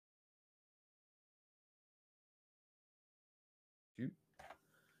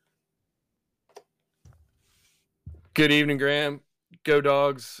Good evening, Graham. Go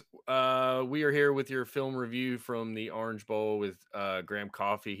Dogs. We are here with your film review from the Orange Bowl with Graham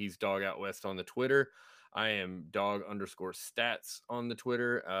Coffee. He's Dog Out West on the Twitter. I am Dog underscore Stats on the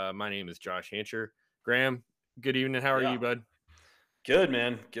Twitter. My name is Josh Hancher. Graham, good evening. How are you, Yeah. bud? Good,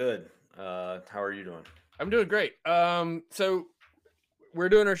 man. Good. How are you doing? I'm doing great. So we're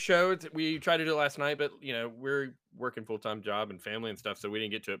doing our show. We tried to do it last night, but we're working full time job and family and stuff, so we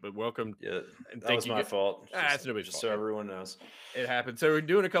didn't get to it. But welcome Yeah, and that thank was you. my fault. It's nobody's Just fault, so man. everyone knows. It happened. So we're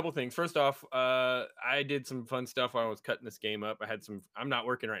doing a couple things. First off, I did some fun stuff while I was cutting this game up. I had some. I'm not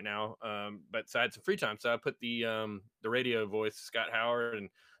working right now, but so I had some free time. So I put the radio voice, Scott Howard, and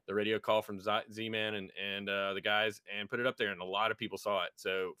the radio call from Z Man and the guys, and put it up there, and a lot of people saw it.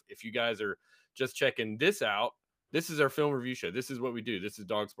 So if you guys are just checking this out, this is our film review show. This is what we do. This is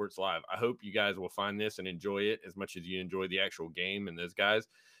Dog Sports Live. I hope you guys will find this and enjoy it as much as you enjoy the actual game and those guys.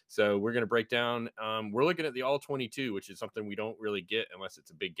 So we're going to break down. We're looking at the all 22, which is something we don't really get unless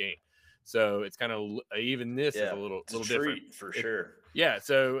it's a big game. So it's kind of even this is a Yeah, little it's a little different. treat for sure. Yeah.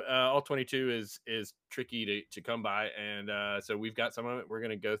 So all 22 is tricky to come by, and so we've got some of it. We're going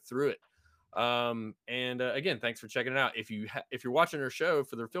to go through it. And again, thanks for checking it out. If you're watching our show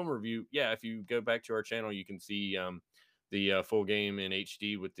for the film review, yeah, if you go back to our channel, you can see the full game in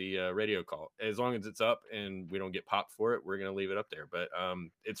HD with the radio call. As long as it's up and we don't get popped for it, we're gonna leave it up there. But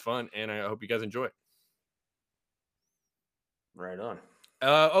it's fun, and I hope you guys enjoy it. Right on.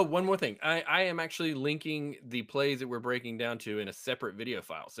 Oh, one more thing. I am actually linking the plays that we're breaking down to in a separate video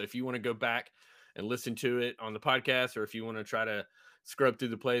file. So if you want to go back and listen to it on the podcast, or if you want to try to scrub through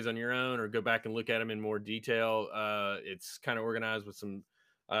the plays on your own or go back and look at them in more detail, it's kind of organized with some.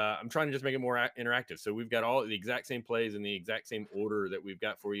 I'm trying to just make it more interactive. So we've got all the exact same plays in the exact same order that we've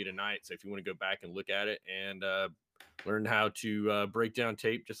got for you tonight. So if you want to go back and look at it and learn how to break down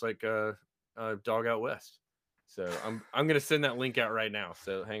tape, just like Dog Out West. So I'm gonna send that link out right now.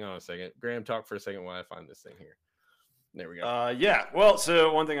 So hang on a second. Graham, talk for a second while I find this thing here. There we go. Yeah. Well,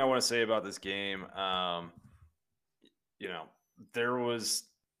 so one thing I want to say about this game, you know, there was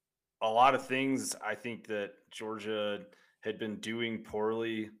a lot of things I think that Georgia had been doing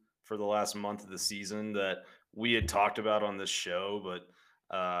poorly for the last month of the season that we had talked about on this show, but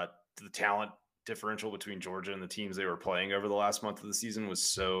the talent differential between Georgia and the teams they were playing over the last month of the season was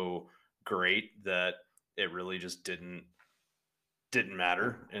so great that it really just didn't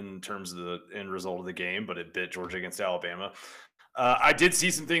matter in terms of the end result of the game, but it bit Georgia against Alabama. I did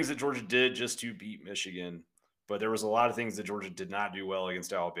see some things that Georgia did just to beat Michigan, but there was a lot of things that Georgia did not do well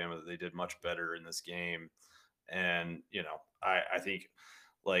against Alabama that they did much better in this game. And, I think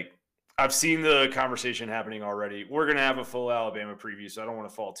like I've seen the conversation happening already. We're going to have a full Alabama preview, so I don't want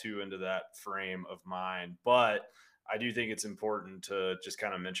to fall too into that frame of mind. But I do think it's important to just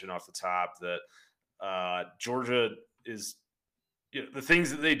kind of mention off the top that Georgia is the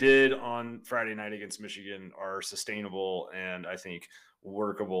things that they did on Friday night against Michigan are sustainable and I think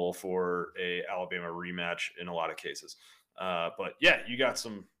workable for a Alabama rematch in a lot of cases. But yeah, you got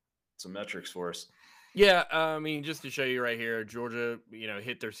some metrics for us. Yeah, I mean, just to show you right here, Georgia,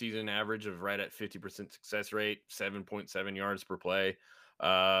 hit their season average of right at 50% success rate, 7.7 yards per play,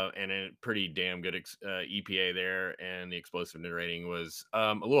 and a pretty damn good EPA there. And the explosiveness rating was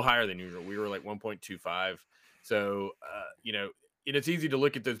a little higher than usual. We were like 1.25. So, and it's easy to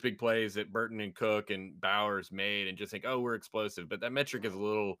look at those big plays that Burton and Cook and Bowers made and just think, oh, we're explosive. But that metric is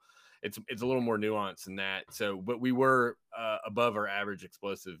it's a little more nuanced than that. So, but we were above our average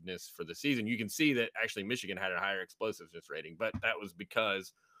explosiveness for the season. You can see that actually Michigan had a higher explosiveness rating, but that was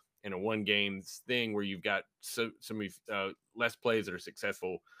because in a one game thing where you've got so many less plays that are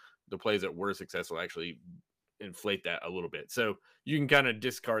successful, the plays that were successful actually inflate that a little bit. So you can kind of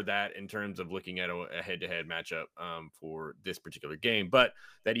discard that in terms of looking at a head-to-head matchup for this particular game. But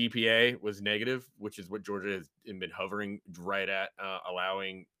that EPA was negative, which is what Georgia has been hovering right at,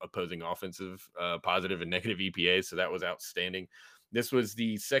 allowing opposing offensive positive and negative EPAs. So that was outstanding. This was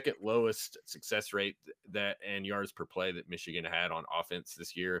the second lowest success rate that and yards per play that Michigan had on offense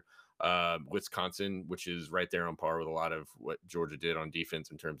this year. Wisconsin, which is right there on par with a lot of what Georgia did on defense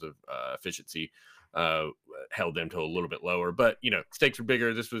in terms of efficiency, held them to a little bit lower. But, stakes were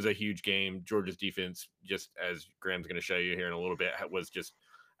bigger. This was a huge game. Georgia's defense, just as Graham's going to show you here in a little bit, was just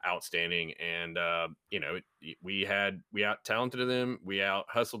outstanding. And, we out talented them. We out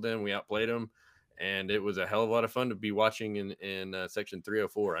hustled them. We outplayed them. And it was a hell of a lot of fun to be watching in section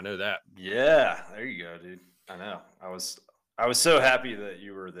 304. I know that. Yeah, there you go, dude. I know. I was so happy that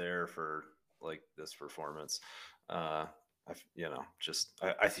you were there for like this performance. I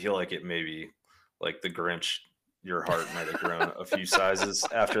feel like it maybe like the Grinch your heart might have grown a few sizes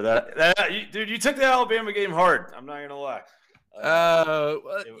after that. Dude, you took the Alabama game hard. I'm not going to lie.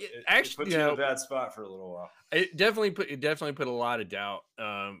 It put you in a bad spot for a little while. It definitely put a lot of doubt.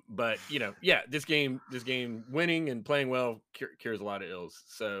 But this game winning and playing well cures a lot of ills.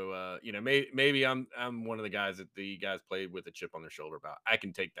 So maybe I'm one of the guys that the guys played with a chip on their shoulder about. I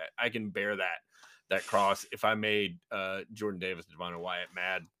can take that. I can bear that cross. If I made Jordan Davis, Devonta Wyatt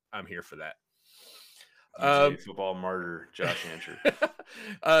mad, I'm here for that. Football martyr Josh Andrew.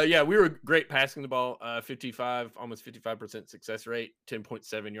 We were great passing the ball. 55% success rate,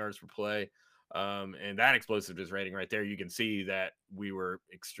 10.7 yards per play. And that explosiveness rating right there, you can see that we were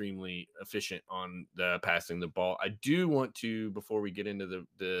extremely efficient on the passing the ball. I do want to, before we get into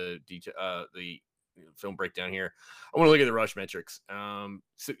the detail, the film breakdown here, I want to look at the rush metrics.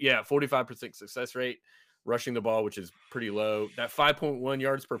 45% success rate. Rushing the ball, which is pretty low. That 5.1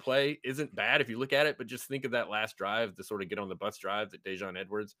 yards per play isn't bad if you look at it, but just think of that last drive, the sort of get on the bus drive that Daijun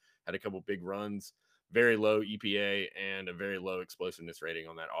Edwards had a couple big runs, very low EPA and a very low explosiveness rating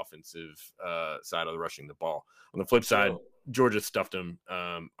on that offensive side of the rushing the ball. On the flip side, Georgia stuffed them.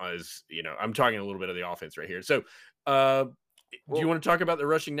 I'm talking a little bit of the offense right here. So do you want to talk about the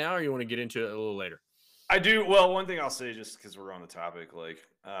rushing now, or you want to get into it a little later? I do. Well, one thing I'll say, just because we're on the topic,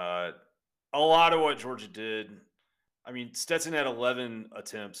 a lot of what Georgia did, I mean, Stetson had 11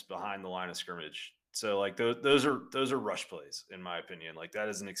 attempts behind the line of scrimmage. So those are rush plays, in my opinion. That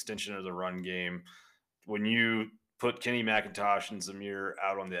is an extension of the run game. When you put Kenny McIntosh and Zamir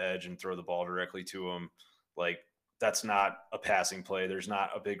out on the edge and throw the ball directly to them, that's not a passing play. There's not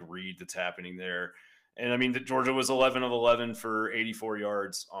a big read that's happening there. And I mean, Georgia was 11 of 11 for 84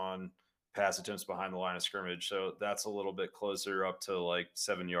 yards on pass attempts behind the line of scrimmage. So that's a little bit closer, up to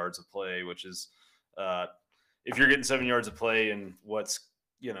 7 yards of play, which is if you're getting 7 yards of play in what's,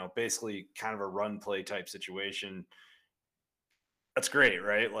 basically kind of a run play type situation, that's great,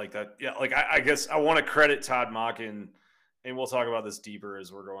 right? I guess I want to credit Todd Monken, and we'll talk about this deeper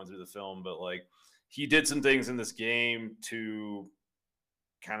as we're going through the film, but he did some things in this game to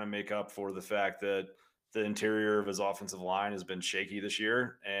kind of make up for the fact that the interior of his offensive line has been shaky this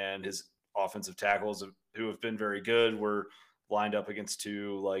year, and his offensive tackles who have been very good were lined up against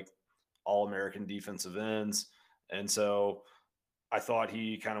two all-American defensive ends. And so I thought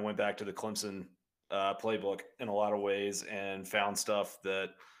he kind of went back to the Clemson playbook in a lot of ways and found stuff that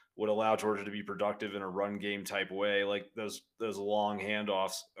would allow Georgia to be productive in a run game type way, like those long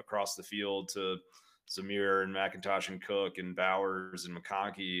handoffs across the field to Zamir and McIntosh and Cook and Bowers and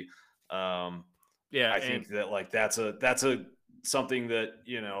McConkey. I think that that's a something that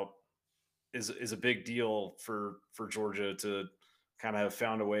is a big deal for Georgia to kind of have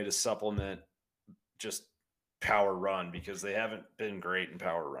found a way to supplement just power run, because they haven't been great in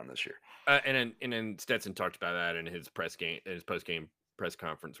power run this year. And then Stetson talked about that in his post game press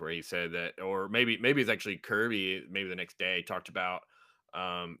conference, where he said that, or maybe it's actually Kirby, maybe the next day, talked about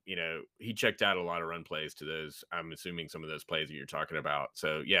he checked out a lot of run plays to those. I'm assuming some of those plays that you're talking about.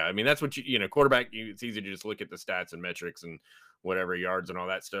 So yeah, I mean, that's what quarterback. It's easy to just look at the stats and metrics and whatever yards and all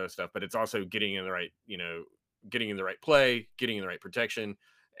that stuff, but it's also getting in the right, getting in the right play, getting in the right protection.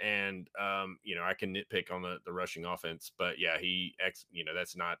 And I can nitpick on the rushing offense, but yeah,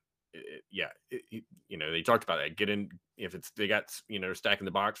 that's not. They talked about that. Get in if they got stacking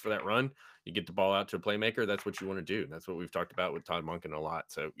the box for that run. You get the ball out to a playmaker. That's what you want to do. That's what we've talked about with Todd Monken a lot.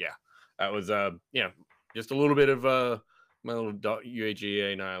 So yeah, that was just a little bit of my little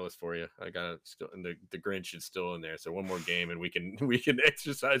UAGA nihilist for you. I got still, and the Grinch is still in there. So one more game and we can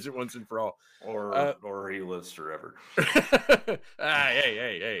exercise it once and for all. Or he lives forever.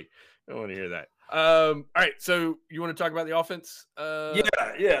 Hey! I don't want to hear that. All right, so you want to talk about the offense?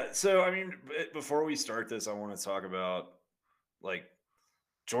 Yeah. So I mean, before we start this, I want to talk about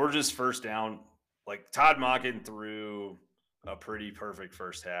Georgia's first down. Todd Monken threw a pretty perfect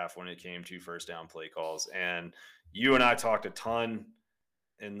first half when it came to first down play calls, and you and I talked a ton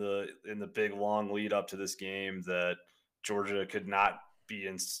in the big long lead up to this game that Georgia could not be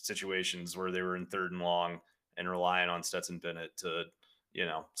in situations where they were in 3rd and long and relying on Stetson Bennett to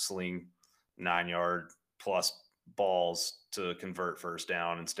sling 9-yard plus balls to convert first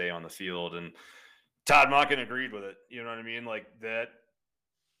down and stay on the field. And Todd Monken agreed with it. You know what I mean? That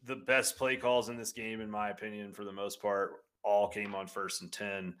the best play calls in this game, in my opinion, for the most part, all came on 1st and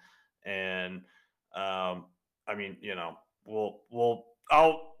 10. And I mean,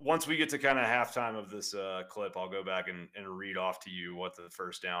 I'll once we get to kind of halftime of this clip, I'll go back and read off to you what the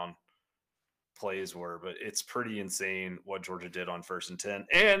first down plays were, but it's pretty insane what Georgia did on 1st and 10.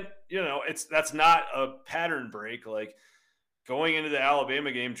 And that's not a pattern break. going into the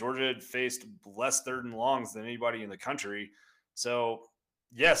Alabama game, Georgia had faced less 3rd and longs than anybody in the country. So,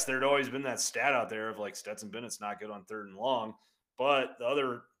 yes, there'd always been that stat out there of like Stetson Bennett's not good on 3rd and long. But the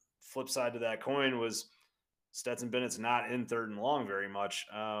other flip side to that coin was Stetson Bennett's not in 3rd and long very much.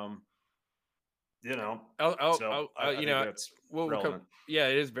 So I think that's relevant. Yeah,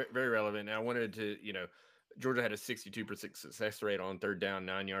 it is very, very relevant. And I wanted to, Georgia had a 62% success rate on 3rd down,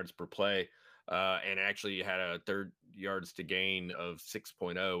 9 yards per play, and actually had a third yards to gain of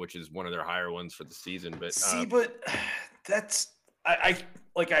 6.0, which is one of their higher ones for the season. But but that's I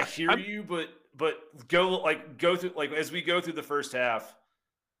hear you, but go through as we go through the first half,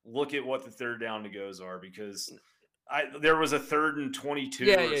 look at what the 3rd down to goes are, because there was a 3rd and 22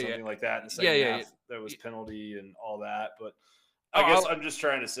 or something like that in the second half. There was penalty and all that, but I guess I'm just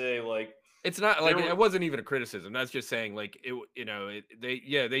trying to say, like, it's not like it wasn't even a criticism. That's just saying, like,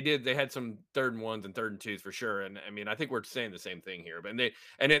 they had some 3rd and 1s and 3rd and 2s for sure. And I mean, I think we're saying the same thing here, but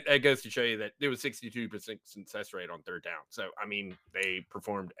it goes to show you that there was 62% success rate on 3rd down. So I mean, they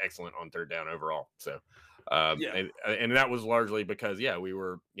performed excellent on 3rd down overall. So and that was largely because we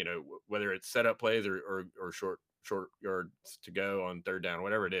were, whether it's setup plays or short yards to go on 3rd down,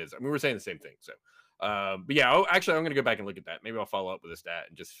 whatever it is. I mean, we're saying the same thing. So but yeah, actually, I'm going to go back and look at that. Maybe I'll follow up with a stat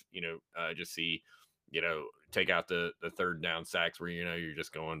and just, just see, take out the 3rd down sacks where, you're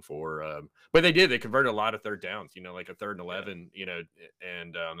just going for, but they converted a lot of 3rd downs, like a 3rd and 11,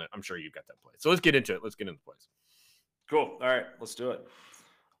 and I'm sure you've got that play. So let's get into it. Let's get into the plays. Cool. All right, let's do it.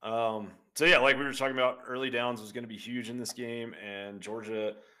 So yeah, like we were talking about, early downs was going to be huge in this game, and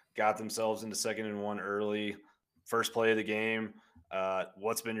Georgia got themselves into 2nd and 1 early. First play of the game.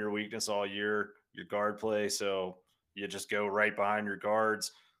 What's been your weakness all year? Your guard play. So you just go right behind your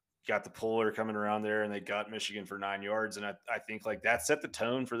guards. You got the puller coming around there, and they got Michigan for 9 yards. And I think like that set the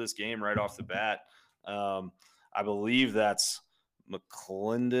tone for this game right off the bat. I believe that's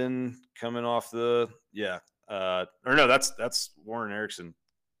McClendon coming off that's Warren Erickson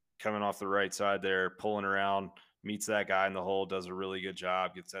coming off the right side there, pulling around, meets that guy in the hole, does a really good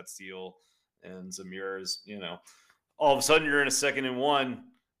job, gets that steal. And Zamir is, all of a sudden you're in a 2nd and 1.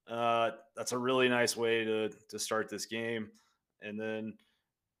 That's a really nice way to start this game. And then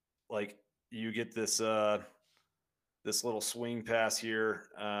like you get this this little swing pass here.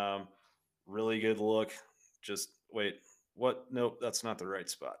 Really good look. Just wait. What? Nope, that's not the right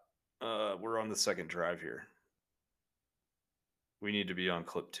spot. We're on the 2nd drive here. We need to be on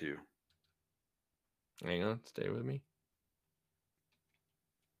clip 2. Hang on, stay with me.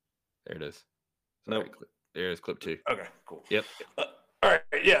 There it is. Nope. There's clip 2. Okay, cool. Yep. All right.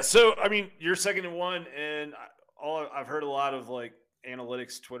 Yeah. So, I mean, you're 2nd and 1, and I've heard a lot of like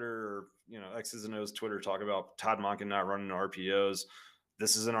analytics Twitter, or, X's and O's Twitter talk about Todd Monken not running RPOs.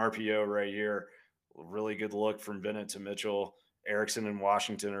 This is an RPO right here. Really good look from Bennett to Mitchell. Erickson and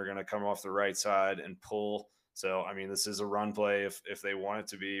Washington are going to come off the right side and pull. So, I mean, this is a run play if they want it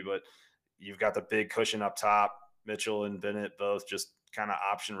to be, but you've got the big cushion up top. Mitchell and Bennett both just kind of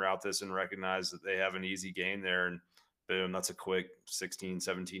option route this and recognize that they have an easy gain there. And boom, that's a quick 16,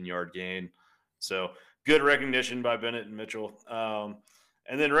 17-yard gain. So good recognition by Bennett and Mitchell.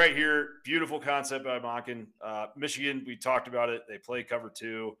 And then right here, beautiful concept by Monken. Michigan, we talked about it. They play cover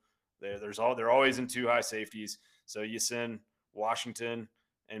 2. They're always in 2 high safeties. So you send Washington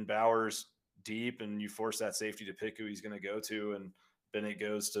and Bowers deep, and you force that safety to pick who he's going to go to, and Bennett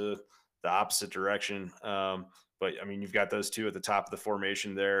goes to the opposite direction. But I mean, you've got those 2 at the top of the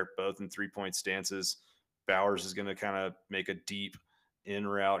formation there, both in 3-point stances. Bowers is going to kind of make a deep in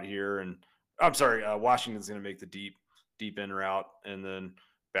route here, and Washington's going to make the deep in route, and then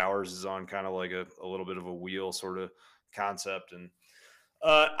Bowers is on kind of like a little bit of a wheel sort of concept. And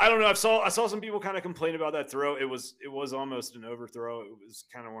I don't know. I saw some people kind of complain about that throw. It was almost an overthrow. It was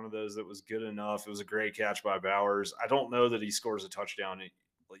kind of one of those that was good enough. It was a great catch by Bowers. I don't know that he scores a touchdown,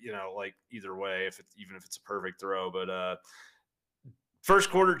 like either way, even if it's a perfect throw. But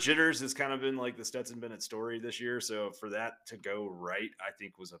first quarter jitters has kind of been like the Stetson Bennett story this year. So for that to go right, I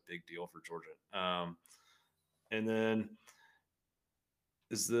think was a big deal for Georgia. And then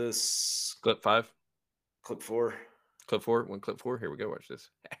is this clip 5? Clip 4? Clip 4? Clip 4? Here we go. Watch this.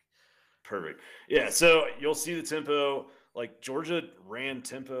 Perfect. Yeah. So you'll see the tempo. Like Georgia ran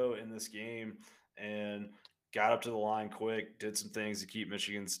tempo in this game and got up to the line quick, did some things to keep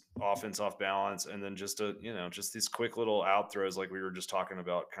Michigan's offense off balance, and then just these quick little out throws like we were just talking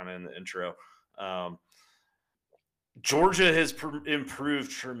about kind of in the intro. Georgia has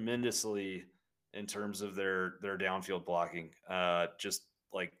improved tremendously in terms of their downfield blocking. Just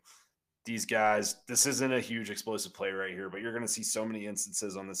like these guys, this isn't a huge explosive play right here, but you're going to see so many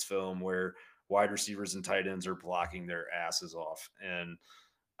instances on this film where wide receivers and tight ends are blocking their asses off. And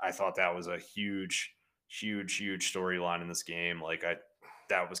I thought that was a huge storyline in this game. Like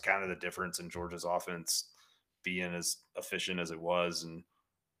that was kind of the difference in Georgia's offense being as efficient as it was and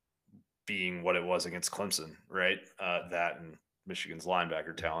being what it was against Clemson, right? That and Michigan's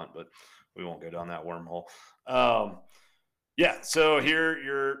linebacker talent, but we won't go down that wormhole. Yeah, so here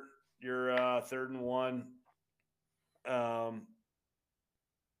you're 3rd and 1.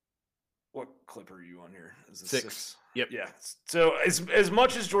 What clip are you on here? Is it 6? Yep. Yeah. So as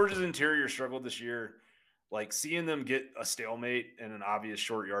much as Georgia's interior struggled this year, like seeing them get a stalemate in an obvious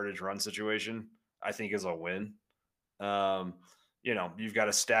short yardage run situation, I think is a win. You've got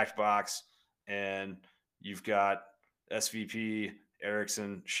a stacked box and you've got SVP,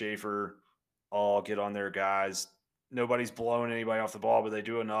 Erickson, Schaefer, all get on their guys. Nobody's blowing anybody off the ball, but they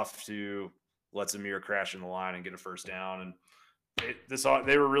do enough to let Zamir crash in the line and get a first down. And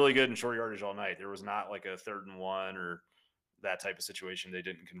they were really good in short yardage all night. There was not like a 3rd and 1 or that type of situation they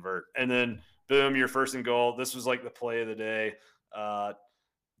didn't convert. And then boom, your 1st and goal. This was like the play of the day.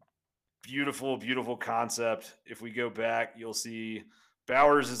 Beautiful concept. If we go back, you'll see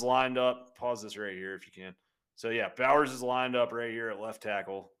Bowers is lined up. Pause this right here if you can. So yeah, Bowers is lined up right here at left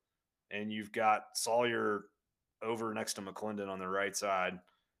tackle, and you've got Sawyer over next to McClendon on the right side.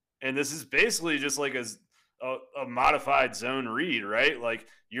 And this is basically just like a modified zone read, right? Like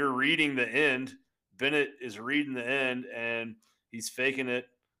you're reading the end. Bennett is reading the end, and he's faking it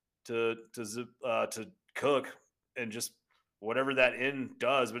to Cook, and just whatever that end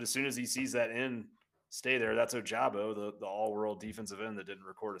does. But as soon as he sees that end stay there, that's Ojabo, the all-world defensive end that didn't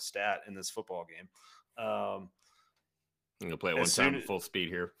record a stat in this football game. I'm gonna play it one time full speed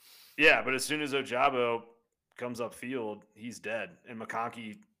here. Yeah, but as soon as Ojabo comes upfield, he's dead, and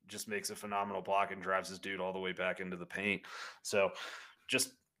McConkey just makes a phenomenal block and drives his dude all the way back into the paint. So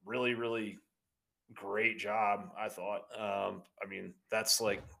just really, really great job, I thought. I mean, that's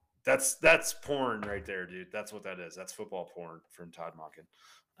porn right there, dude. That's what that is. That's football porn from Todd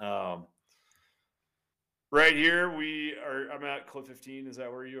Monken. Right here, I'm at clip 15. Is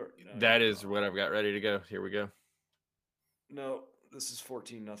that where you are? That is what I've got ready to go. Here we go. No, this is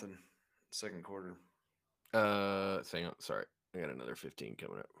 14-0, second quarter. Hang on. Sorry. I got another 15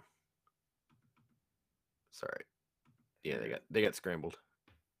 coming up. Sorry. Yeah, they got scrambled.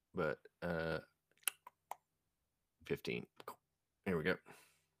 But 15. Here we go.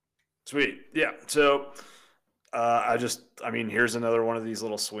 Sweet. Yeah. So here's another one of these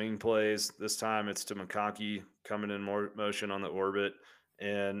little swing plays. This time it's to McConkey coming in more motion on the orbit.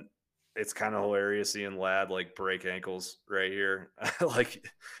 And it's kind of hilarious seeing Ladd like break ankles right here.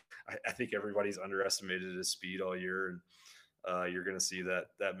 I think everybody's underestimated his speed all year. And you're going to see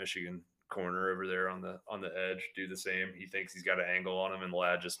that Michigan corner over there on the edge do the same. He thinks he's got an angle on him, and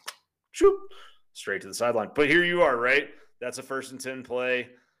Ladd just shoot straight to the sideline. But here you are, right? That's a 1st and 10 play.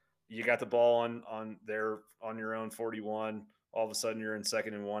 You got the ball on your own 41. All of a sudden you're in 2nd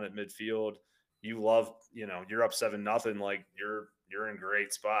and 1 at midfield. You love, you're up 7-0. Like you're in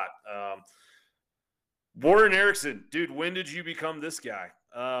great spot. Warren Erickson, dude, when did you become this guy?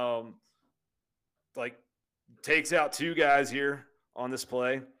 Takes out 2 guys here on this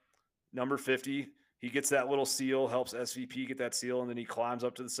play. Number 50, he gets that little seal, helps SVP get that seal, and then he climbs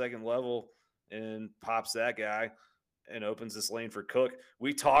up to the 2nd level and pops that guy and opens this lane for Cook.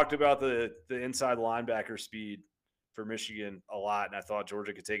 We talked about the inside linebacker speed for Michigan a lot, and I thought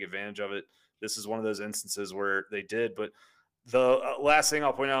Georgia could take advantage of it. This is one of those instances where they did. But the last thing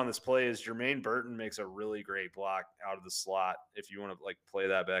I'll point out on this play is Jermaine Burton makes a really great block out of the slot. If you want to play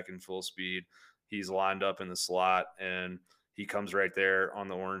that back in full speed, he's lined up in the slot, and he comes right there on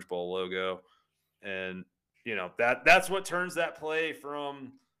the Orange Bowl logo. And, that's what turns that play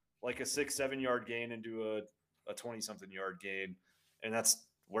from like a 6-7 yard gain into a 20-something yard gain. And that's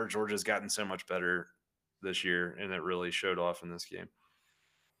where Georgia's gotten so much better this year. And it really showed off in this game.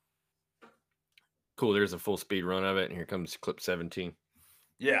 Cool. There's a full speed run of it. And here comes clip 17.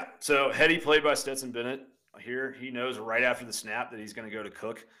 Yeah. So heady played by Stetson Bennett here. He knows right after the snap that he's going to go to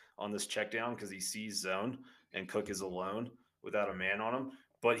Cook on this check down because he sees zone and Cook is alone without a man on him.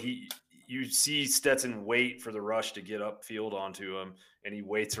 But you see Stetson wait for the rush to get upfield onto him, and he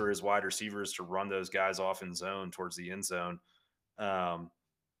waits for his wide receivers to run those guys off in zone towards the end zone, and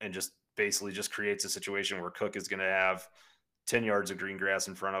just basically just creates a situation where Cook is going to have 10 yards of green grass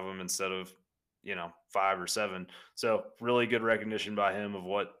in front of him instead of 5 or 7. So really good recognition by him of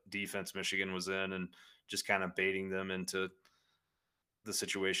what defense Michigan was in and just kind of baiting them into the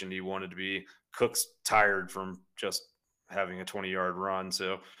situation he wanted to be. Cook's tired from just having a 20-yard run,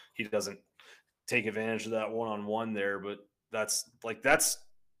 so he doesn't take advantage of that one-on-one there. But that's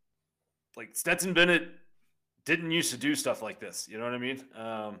like Stetson Bennett didn't used to do stuff like this. You know what I mean?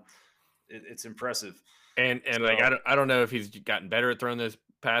 It's impressive. And So, like I don't know if he's gotten better at throwing those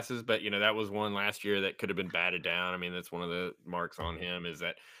passes, but that was one last year that could have been batted down. I mean, that's one of the marks on him is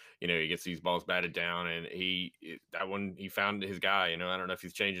that he gets these balls batted down, and that one he found his guy. I don't know if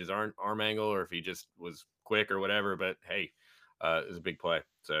he's changed his arm angle or if he just was quick or whatever, but hey, it was a big play.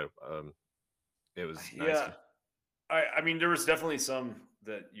 So it was nice. Yeah, I mean, there was definitely some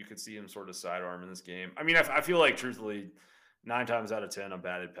that you could see him sort of sidearm in this game. I mean, I feel like truthfully, 9 times out of 10, a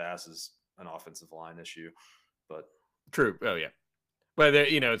batted pass is an offensive line issue. But true. Oh yeah. But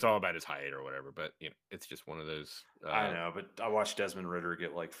it's all about his height or whatever. But it's just one of those. I know, but I watched Desmond Ritter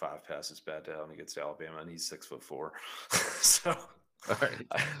get like 5 passes bat down against Alabama, and he's 6'4". So, all right.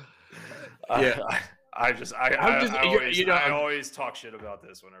 I always talk shit about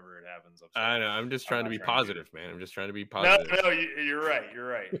this whenever it happens. I know. I'm just trying to be positive, man. I'm just trying to be positive. No, you're right. You're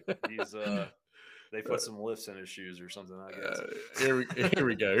right. He's they put some lifts in his shoes or something. I guess. Here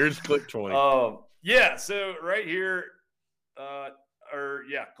we go. Here's clip 20. Yeah. So right here,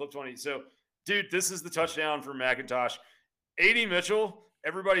 clip 20. So, dude, this is the touchdown for McIntosh. A.D. Mitchell.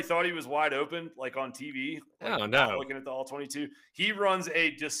 Everybody thought he was wide open, like on TV. Oh no! Looking at the all 22, he runs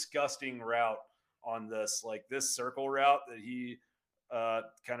a disgusting route on this, like this circle route that he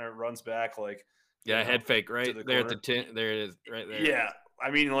kind of runs back, like head fake right there at the 10. There it is, right there. Yeah,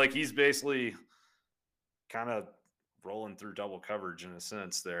 I mean, like he's basically kind of rolling through double coverage in a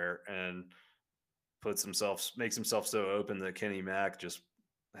sense there, and makes himself so open that Kenny Mack just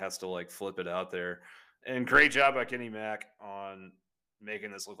has to like flip it out there. And great job by Kenny Mack on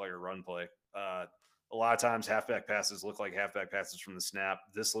making this look like a run play. A lot of times halfback passes look like halfback passes from the snap.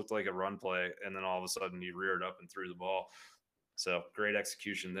 This looked like a run play, and then all of a sudden he reared up and threw the ball. So great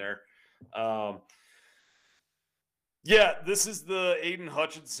execution there. This is the Aiden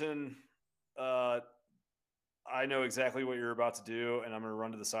Hutchinson. I know exactly what you're about to do, and I'm going to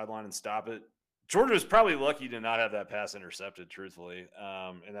run to the sideline and stop it. Georgia was probably lucky to not have that pass intercepted, truthfully.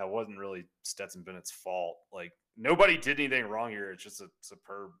 And that wasn't really Stetson Bennett's fault. Like, nobody did anything wrong here. It's just a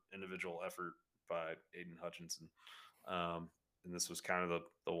superb individual effort by Aiden Hutchinson. And this was kind of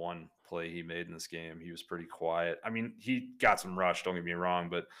the one play he made in this game. He was pretty quiet. I mean, he got some rush, don't get me wrong,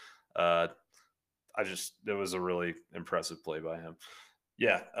 but it was a really impressive play by him.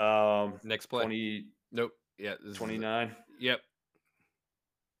 Yeah. Next play. 20. Nope. Yeah. 29. Yep.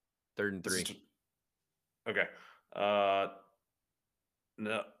 3rd and 3. Okay.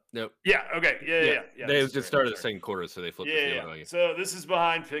 No. Nope. Yeah. Okay. Yeah. They just started the second quarter, so they flipped the field. Yeah. So this is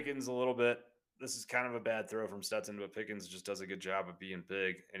behind Pickens a little bit. This is kind of a bad throw from Stetson, but Pickens just does a good job of being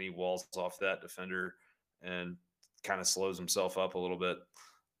big, and he walls off that defender and kind of slows himself up a little bit.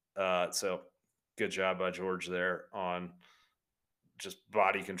 So good job by George there on just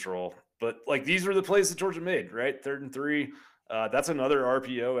body control. But like these were the plays that Georgia made, right? 3rd and 3. That's another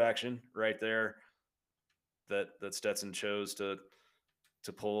RPO action right there that Stetson chose to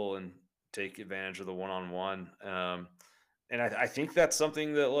pull and take advantage of the one-on-one. And I think that's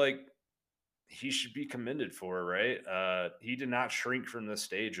something that like he should be commended for, right? He did not shrink from this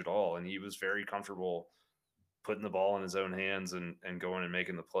stage at all, and he was very comfortable putting the ball in his own hands and going and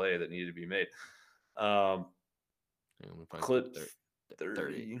making the play that needed to be made. Clip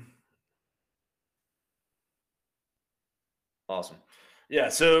 30. Awesome. Yeah,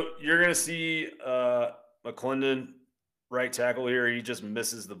 so you're going to see McClendon, right tackle here. He just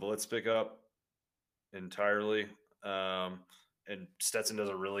misses the blitz pickup entirely. And Stetson does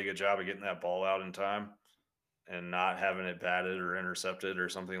a really good job of getting that ball out in time and not having it batted or intercepted or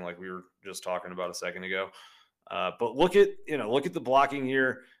something like we were just talking about a second ago. But look at the blocking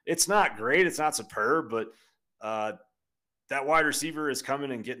here. It's not great. It's not superb, but that wide receiver is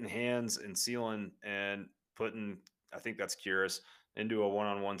coming and getting hands and sealing and putting, I think that's Curious, into a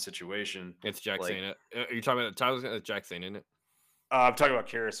one-on-one situation. It's Jack saying it. Are you talking about Tyler's? Jack saying, isn't it? I'm talking about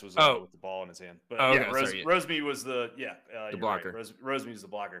Karras was with the ball in his hand. But Rosemy was the blocker. Right. Rosemy was the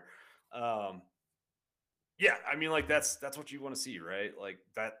blocker. I mean, like that's what you want to see, right? Like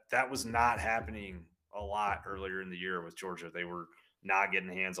that was not happening a lot earlier in the year with Georgia. They were not getting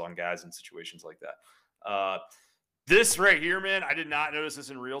hands on guys in situations like that. This right here, man, I did not notice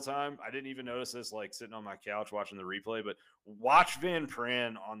this in real time. I didn't even notice this like sitting on my couch watching the replay, but watch Van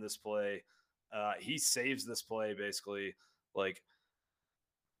Pran on this play. He saves this play basically. Like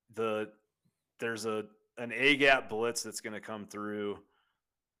there's an A-gap blitz that's going to come through,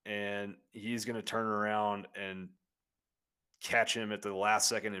 and he's going to turn around and catch him at the last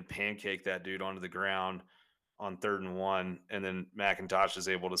second and pancake that dude onto the ground on 3rd and 1. And then McIntosh is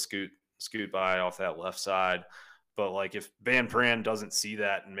able to scoot by off that left side. But like if Van Pran doesn't see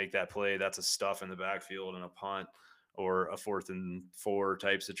that and make that play, that's a stuff in the backfield and a punt or a 4th and 4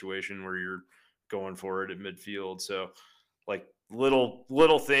 type situation where you're going for it at midfield. So like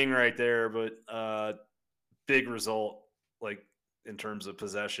little thing right there, but big result like in terms of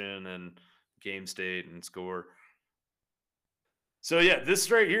possession and game state and score. So yeah,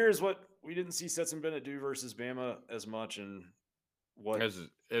 this right here is what we didn't see Stetson Bennett do versus Bama as much, and what This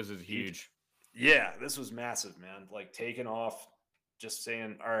is huge. Yeah, this was massive, man. Like taking off, just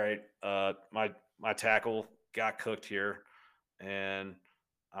saying, all right, my tackle got cooked here, and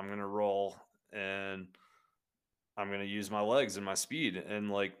I'm gonna roll, and I'm gonna use my legs and my speed,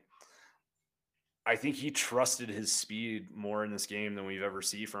 and like I think he trusted his speed more in this game than we've ever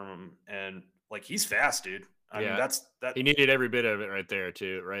seen from him, and like he's fast, dude. I mean, that's that. He needed every bit of it right there,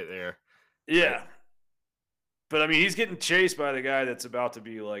 too. Right there. Yeah. Right. But I mean, he's getting chased by the guy that's about to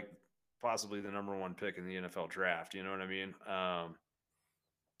be like possibly the number 1 pick in the NFL draft. You know what I mean?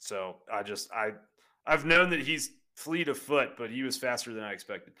 So I've known that he's fleet of foot, but he was faster than I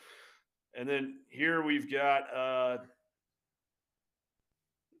expected. And then here we've got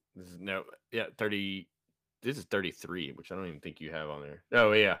This is 30. This is 33, which I don't even think you have on there.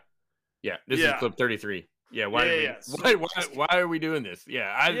 Oh yeah. Yeah. This is clip 33. Yeah. Why are we doing this?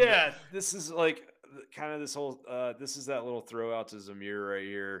 Yeah. This is like kind of this whole this is that little throw out to Zamir right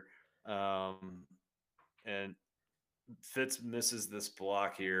here. And Fitz misses this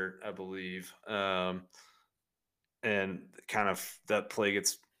block here, I believe. And kind of that play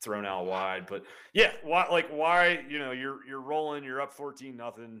gets thrown out wide. But yeah, why, you're rolling, you're up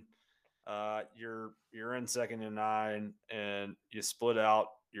 14-0. You're in 2nd and 9, and you split out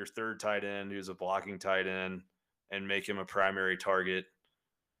your 3rd tight end, who's a blocking tight end, and make him a primary target,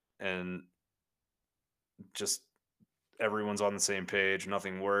 and just everyone's on the same page,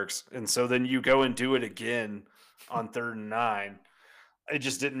 nothing works. And so then you go and do it again on 3rd and 9. It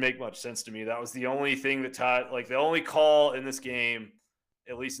just didn't make much sense to me. That was the only thing that the only call in this game,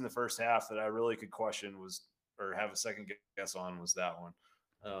 at least in the first half, that I really could question was, or have a second guess on, was that one.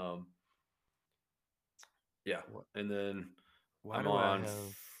 Yeah. And then I'm on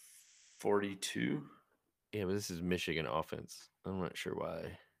 42. Yeah, but this is Michigan offense. I'm not sure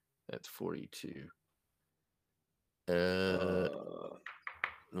why that's 42. Let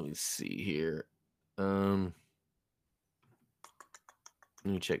me see here. Let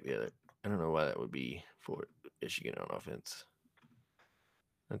me check the other. I don't know why that would be for Michigan on offense.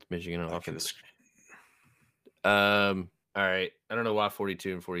 That's Michigan on offense. All right. I don't know why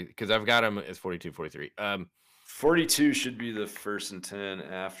 42 and 40, because I've got them as 42, 43. 42 should be the 1st and 10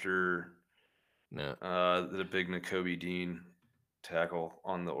 after the big Nakobe Dean tackle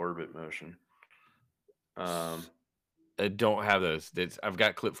on the orbit motion. I don't have those. I've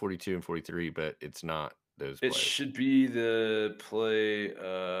got clip 42 and 43, but it's not those plays. It should be the play.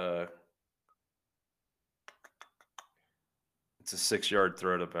 It's a 6-yard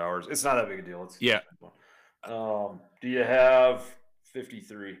throw to Bowers. It's not that big a deal. Do you have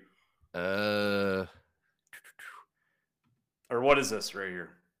 53? Or what is this right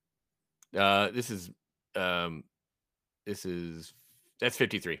here? That's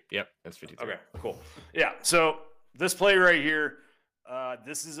 53. Yep, that's 53. Okay, cool. Yeah, so this play right here,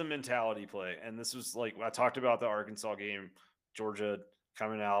 this is a mentality play. And this was like, I talked about the Arkansas game, Georgia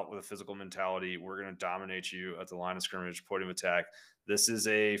coming out with a physical mentality. We're going to dominate you at the line of scrimmage, point of attack. This is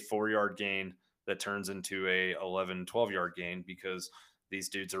a 4-yard gain that turns into a 11, 12-yard gain because these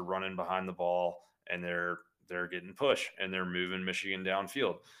dudes are running behind the ball and they're getting push and they're moving Michigan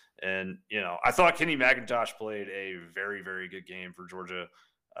downfield. And, I thought Kenny McIntosh played a very, very good game for Georgia.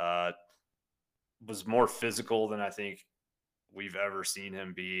 Was more physical than I think we've ever seen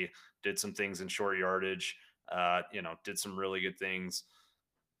him be. Did some things in short yardage, did some really good things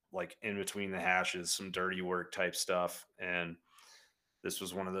like in between the hashes, some dirty work type stuff. And this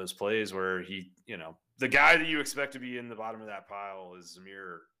was one of those plays where he, the guy that you expect to be in the bottom of that pile is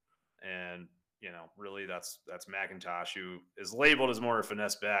Zamir. And, really that's McIntosh, who is labeled as more a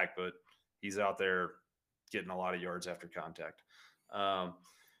finesse back, but he's out there getting a lot of yards after contact.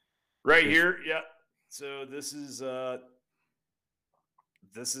 Right here. Yeah. So this is the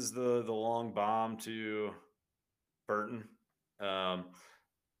long bomb to Burton.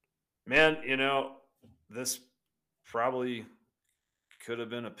 Man, this probably could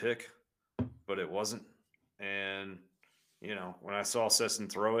have been a pick, but it wasn't. And, when I saw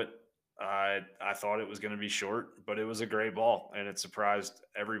Sesson throw it, I thought it was going to be short, but it was a great ball and it surprised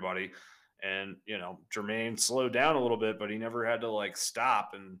everybody. And, Jermaine slowed down a little bit, but he never had to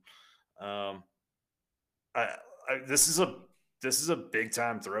stop. And this is a this is a big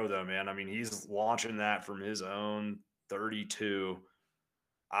time throw, though, man. I mean, he's launching that from his own 32,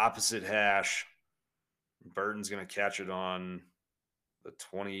 opposite hash. Burton's going to catch it on the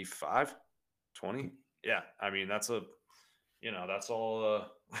 25, 20. Yeah. I mean, that's that's all,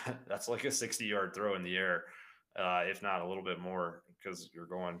 that's like a 60-yard throw in the air, if not a little bit more, because you're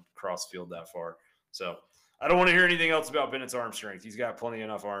going cross field that far. So I don't want to hear anything else about Bennett's arm strength. He's got plenty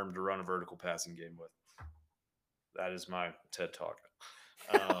enough arm to run a vertical passing game with. That is my TED Talk.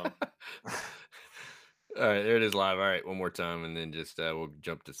 All right, there it is live. All right, one more time, and then just we'll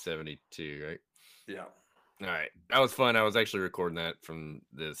jump to 72, right? Yeah. All right, that was fun. I was actually recording that from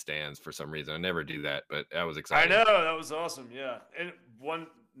the stands for some reason. I never do that, but that was exciting. I know, that was awesome. Yeah. And one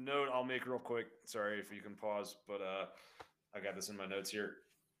note I'll make real quick. Sorry if you can pause, but I got this in my notes here.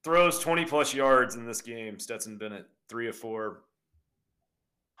 Throws 20 plus yards in this game. Stetson Bennett, 3 of 4,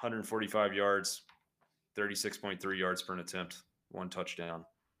 145 yards, 36.3 yards per attempt, 1 touchdown.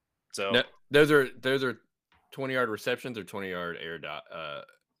 So now, those are 20-yard receptions or 20-yard air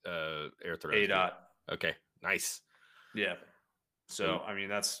throws. A dot. Okay, nice. Yeah. So I mean,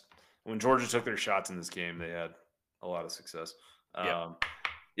 that's when Georgia took their shots in this game, they had a lot of success. Yeah,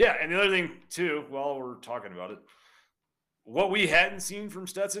 and the other thing too, while we're talking about it, what we hadn't seen from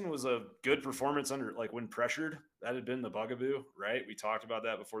Stetson was a good performance under, like, when pressured. That had been the bugaboo, right? We talked about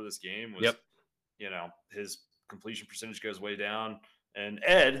that before this game. Was, his completion percentage goes way down. And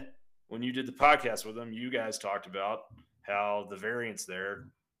Ed, when you did the podcast with him, you guys talked about how the variance there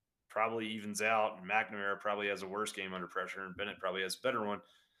probably evens out, and McNamara probably has a worse game under pressure, and Bennett probably has a better one.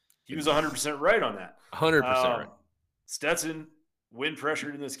 He was 100% right on that. 100% right. Stetson, when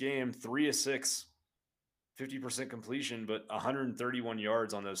pressured in this game, 3 of 6. 50% completion, but 131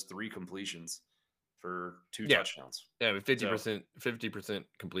 yards on those 3 completions for 2 touchdowns. Yeah, but 50%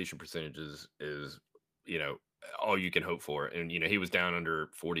 completion percentage is all you can hope for. And he was down under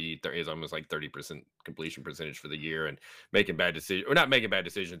 40, is almost like 30% completion percentage for the year, and making bad decisions, or not making bad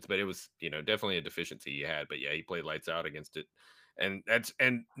decisions, but it was definitely a deficiency he had. But yeah, he played lights out against it, and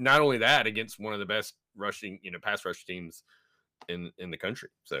not only that, against one of the best rushing pass rush teams in the country.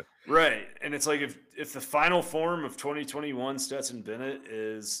 So right. And it's like, if the final form of 2021 Stetson Bennett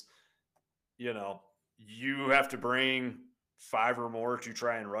is, you have to bring 5 or more to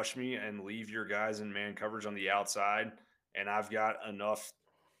try and rush me and leave your guys in man coverage on the outside, and I've got enough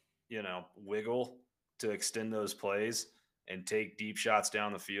wiggle to extend those plays and take deep shots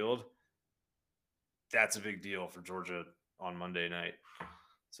down the field, that's a big deal for Georgia on Monday night.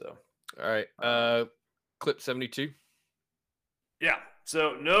 So all right, clip 72. Yeah,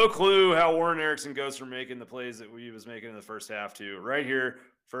 so no clue how Warren Ericson goes from making the plays that we was making in the first half to right here,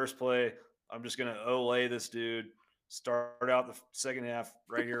 first play. I'm just going to Olay this dude, start out the second half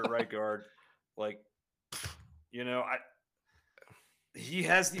right here at right guard. Like, he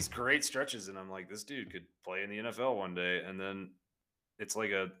has these great stretches, and I'm like, this dude could play in the NFL one day. And then it's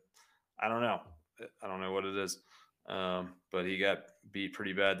like I don't know what it is, but he got beat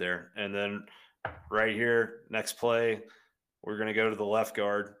pretty bad there. And then right here, next play, we're going to go to the left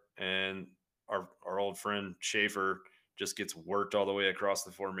guard, and our old friend Schaefer just gets worked all the way across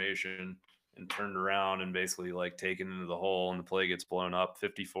the formation and turned around and basically like taken into the hole, and the play gets blown up.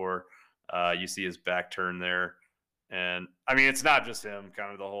 54. You see his back turn there. And I mean, it's not just him,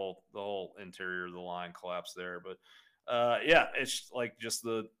 kind of the whole interior of the line collapsed there. But yeah, it's like just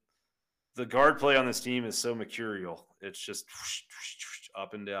the guard play on this team is so mercurial. It's just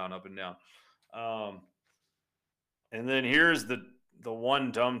up and down, up and down. And then here's the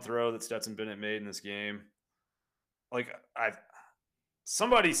one dumb throw that Stetson Bennett made in this game. Like,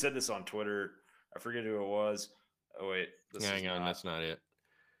 somebody said this on Twitter. I forget who it was. Oh wait, hang on, that's not it.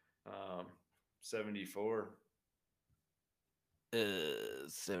 74.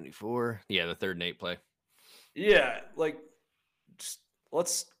 74. Yeah, the 3rd and 8 play. Yeah, like,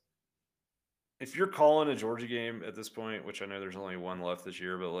 if you're calling a Georgia game at this point, which I know there's only one left this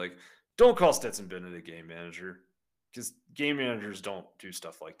year, but like, don't call Stetson Bennett a game manager, because game managers don't do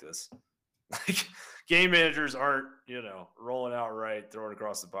stuff like this. Like, game managers aren't, rolling out right, throwing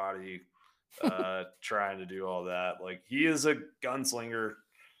across the body, trying to do all that. Like, he is a gunslinger,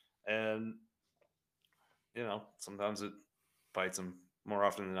 and sometimes it bites him. More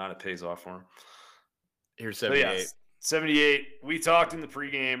often than not, it pays off for him. Here's 78. Yeah, 78. We talked in the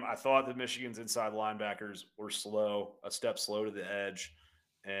pregame. I thought that Michigan's inside linebackers were slow, a step slow to the edge.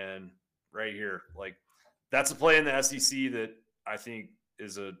 And right here, like, that's a play in the SEC that I think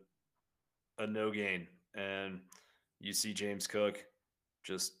is a no gain. And you see James Cook,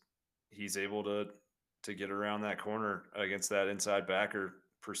 he's able to get around that corner against that inside backer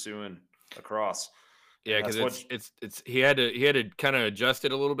pursuing across. Yeah, and because that's what. it's he had to kind of adjust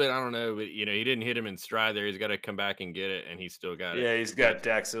it a little bit. I don't know, but he didn't hit him in stride there. He's got to come back and get it, and he still got it. Yeah, he's Got it. got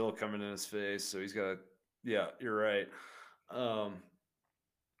Dax Hill coming in his face, so he's got. Yeah, you're right. Um,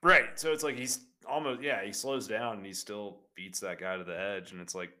 right. So it's like he's almost. Yeah, he slows down and he still beats that guy to the edge, and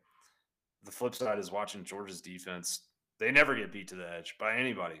it's like the flip side is watching Georgia's defense. They never get beat to the edge by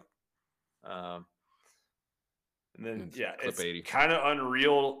anybody. Um, and then It's yeah, clip it's 80. kind of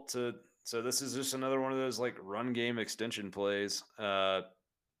unreal to. So this is just another one of those like run game extension plays.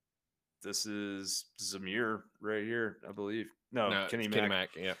 This is Zamir right here, I believe. No, No, Kenny it's Mack. Kenny Mack.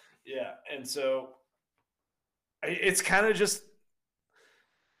 Yeah. Yeah, and so it's kind of just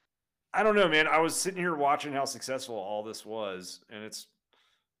I don't know, man. I was sitting here watching how successful all this was, and it's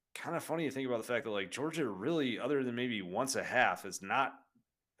kind of funny to think about the fact that like Georgia really, other than maybe once a half, has not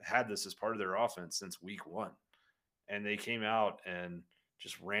had this as part of their offense since week one, and they came out and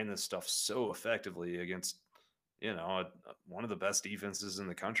just ran this stuff so effectively against one of the best defenses in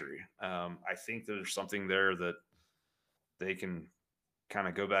the country. I think there's something there that they can kind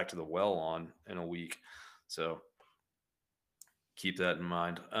of go back to the well on in a week. So keep that in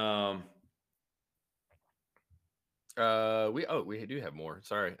mind. We do have more.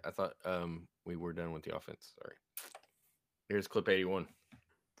 Sorry, I thought we were done with the offense. Sorry. Here's clip 81.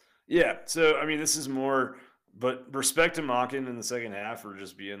 Yeah. So I mean, this is more, but respect to Monken in the second half for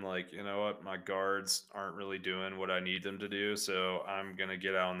just being like, you know what, my guards aren't really doing what I need them to do, so I'm gonna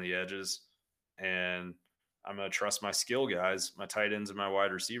get out on the edges, and I'm gonna trust my skill guys, my tight ends and my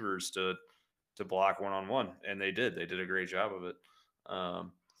wide receivers to block one on one, and they did. They did a great job of it.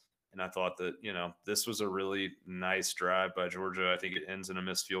 And I thought that, this was a really nice drive by Georgia. I think it ends in a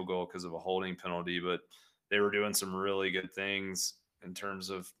missed field goal because of a holding penalty, but they were doing some really good things in terms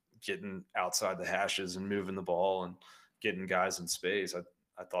of getting outside the hashes and moving the ball and getting guys in space.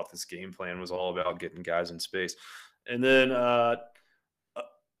 I thought this game plan was all about getting guys in space. And then,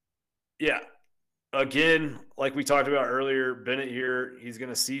 yeah, again, like we talked about earlier, Bennett here, he's going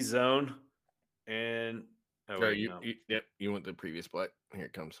to see zone. And yep, you went the previous play. Here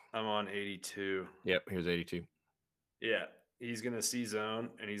it comes. I'm on 82. Yep, here's 82. Yeah, he's going to see zone,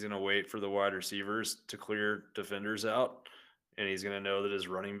 and he's going to wait for the wide receivers to clear defenders out, and he's going to know that his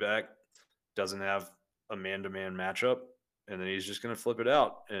running back doesn't have a man-to-man matchup, and then he's just going to flip it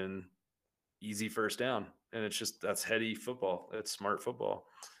out and easy first down. And it's just that's heady football. It's smart football.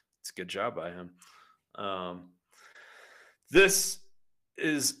 It's a good job by him. This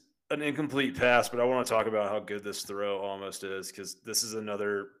is an incomplete pass, but I want to talk about how good this throw almost is, because this is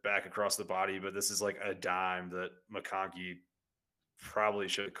another back across the body, but this is like a dime that McConkey probably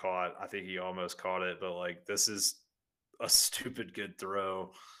should have caught. I think he almost caught it, but like this is a stupid good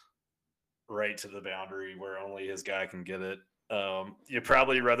throw right to the boundary where only his guy can get it. You'd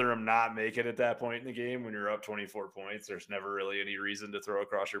probably rather him not make it at that point in the game when you're up 24 points. There's never really any reason to throw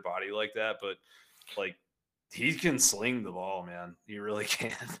across your body like that, but like he can sling the ball, man. He really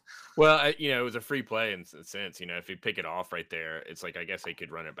can. Well, it was a free play in a sense. If you pick it off right there, it's like I guess they could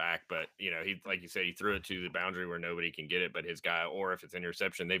run it back, but he, like you said, he threw it to the boundary where nobody can get it, but his guy, or if it's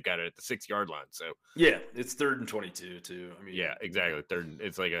interception, they've got it at the 6-yard line. So yeah, it's 3rd and 22 too. I mean, yeah, exactly. Third,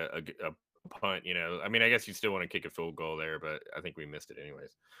 it's like a punt. I mean, I guess you still want to kick a field goal there, but I think we missed it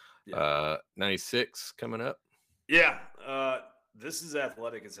anyways. Yeah. 96 coming up. Yeah, this is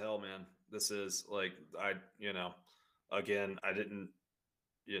athletic as hell, man. This is like again, I didn't,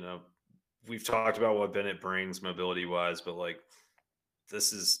 we've talked about what Bennett brings mobility wise, but like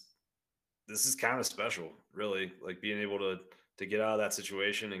this is kind of special, really. Like being able to get out of that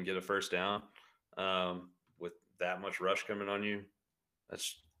situation and get a first down with that much rush coming on you,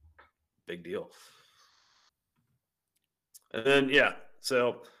 that's big deal. And then yeah,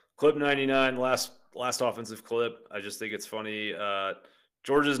 so clip 99, last offensive clip. I just think it's funny.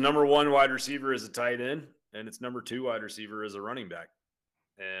 Georgia's number 1 wide receiver is a tight end, and its number 2 wide receiver is a running back.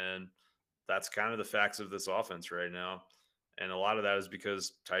 And that's kind of the facts of this offense right now. And a lot of that is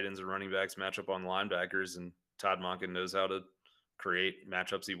because tight ends and running backs match up on linebackers, and Todd Monken knows how to create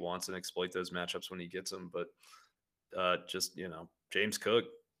matchups he wants and exploit those matchups when he gets them. But James Cook,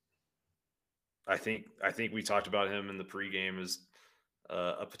 I think we talked about him in the pregame as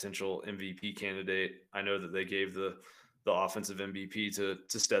a potential MVP candidate. I know that they gave the offensive MVP to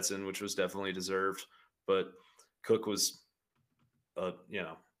Stetson, which was definitely deserved, but Cook was,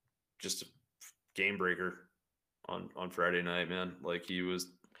 just a game breaker on Friday night, man. Like he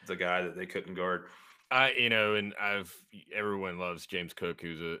was the guy that they couldn't guard. Everyone loves James Cook,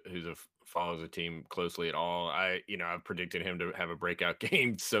 who's follows the team closely at all. I've predicted him to have a breakout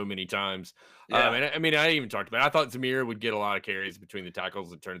game so many times. Yeah. And I mean, I even talked about it. I thought Zamir would get a lot of carries between the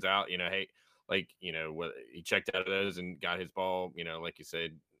tackles. It turns out, hey, like, what he checked out of those and got his ball, like you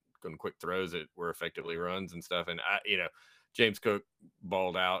said, going quick throws that were effectively runs and stuff. And James Cook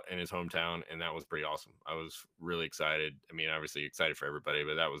balled out in his hometown, and that was pretty awesome. I was really excited. I mean, obviously excited for everybody,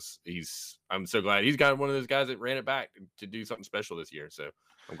 but I'm so glad he's got one of those guys that ran it back to do something special this year. So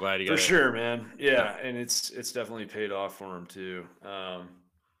I'm glad he got for sure, man. Yeah, and it's definitely paid off for him too.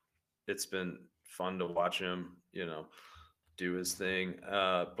 It's been fun to watch him, do his thing.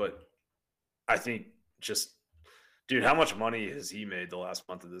 But I think just, dude, how much money has he made the last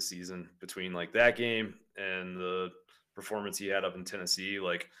month of the season between like that game and the performance he had up in Tennessee?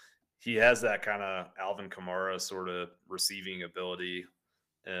 Like, he has that kind of Alvin Kamara sort of receiving ability,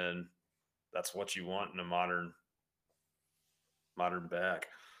 and that's what you want in a modern back.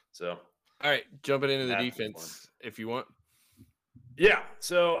 So, all right, jumping into the defense if you want. Yeah.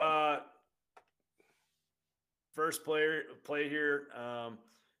 So, first play here.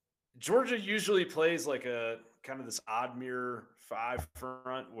 Georgia usually plays like a kind of this odd mirror 5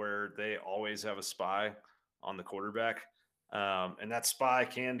 front where they always have a spy on the quarterback. And that spy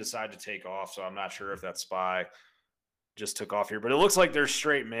can decide to take off. So I'm not sure if that spy just took off here, but it looks like they're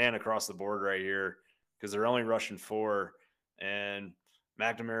straight man across the board right here because they're only rushing 4, and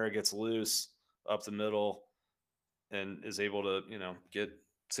McNamara gets loose up the middle and is able to, get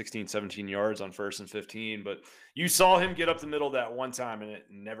 16, 17 yards on 1st and 15. But you saw him get up the middle that one time, and it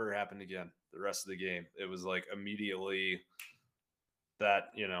never happened again the rest of the game. It was like immediately that,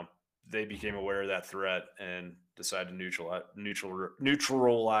 they became aware of that threat and decided to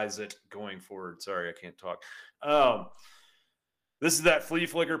neutralize it going forward. Sorry, I can't talk. This is that flea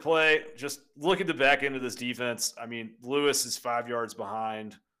flicker play. Just look at the back end of this defense. I mean, Lewis is 5 yards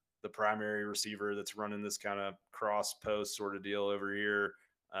behind the primary receiver that's running this kind of cross post sort of deal over here.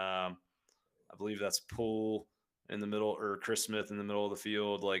 I believe that's Poole in the middle, or Chris Smith in the middle of the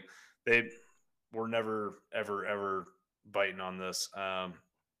field. Like, they were never, ever, ever biting on this.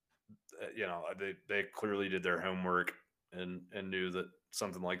 They clearly did their homework and knew that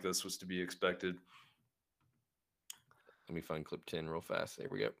something like this was to be expected. Let me find clip 10 real fast. There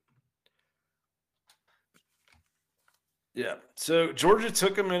we go. Yeah. So Georgia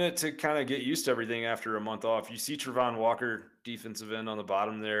took a minute to kind of get used to everything after a month off. You see Travon Walker, defensive end on the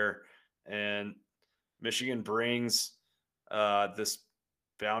bottom there, and Michigan brings this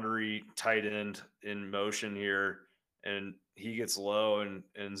boundary tight end in motion here, and he gets low and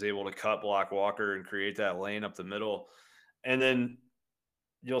is able to cut block Walker and create that lane up the middle. And then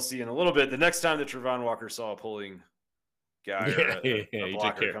you'll see in a little bit, the next time that Travon Walker saw a pulling guy or a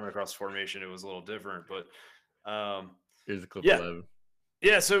blocker coming across the formation, it was a little different. But here's the clip 11.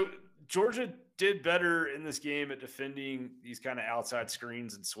 Yeah, so Georgia did better in this game at defending these kind of outside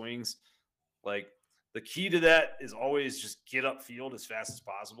screens and swings. Like, the key to that is always just get upfield as fast as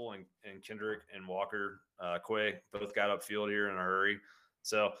possible. And Kendrick and Walker, Quay, both got upfield here in a hurry.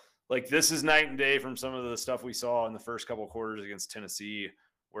 So, like, this is night and day from some of the stuff we saw in the first couple of quarters against Tennessee,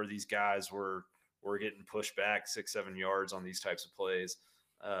 where these guys were getting pushed back 6-7 yards on these types of plays.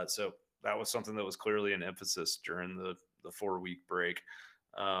 So that was something that was clearly an emphasis during the 4-week break.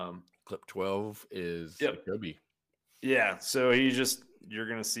 Clip 12 is Kobe. Yeah, so you're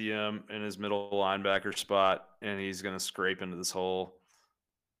going to see him in his middle linebacker spot, and he's going to scrape into this hole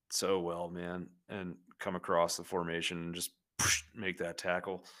so well, man, and come across the formation and just make that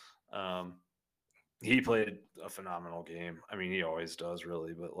tackle. He played a phenomenal game. I mean, he always does,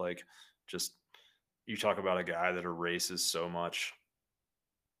 really, but like, just, you talk about a guy that erases so much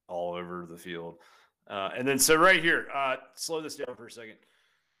all over the field. And then, so right here, slow this down for a second.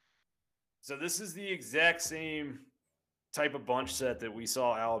 So this is the exact same type of bunch set that we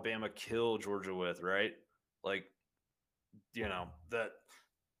saw Alabama kill Georgia with, right? Like, that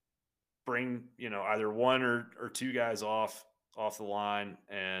bring, either one or two guys off the line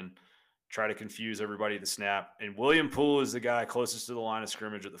and try to confuse everybody at the snap. And William Poole is the guy closest to the line of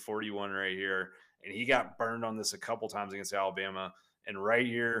scrimmage at the 41 right here. And he got burned on this a couple times against Alabama. And right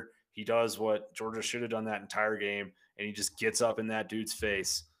here, he does what Georgia should have done that entire game. And he just gets up in that dude's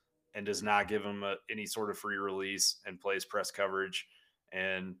face and does not give him any sort of free release and plays press coverage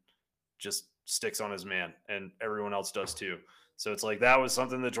and just sticks on his man. And everyone else does too. So it's like, that was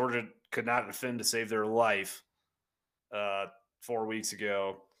something that Georgia could not defend to save their life 4 weeks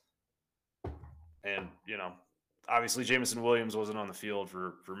ago. And, obviously Jameson Williams wasn't on the field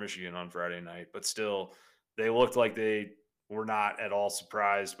for Michigan on Friday night, but still they looked like they were not at all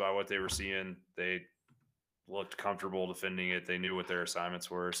surprised by what they were seeing. They looked comfortable defending it. They knew what their assignments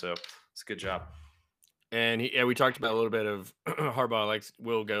were. So it's a good job. And we talked about a little bit of Harbaugh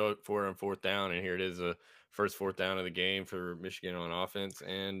will go for it on 4th down. And here it is, a first fourth down of the game for Michigan on offense,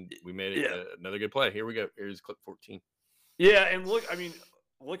 and we made it Yeah. another good play. Here we go. Here's clip 14. Yeah, and look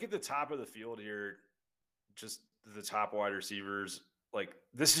at the top of the field here. Just the top wide receivers. Like,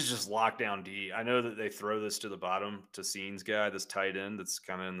 this is just lockdown D. I know that they throw this to the bottom to Scene's guy, this tight end that's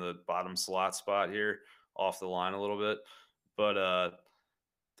kind of in the bottom slot spot here, off the line a little bit. But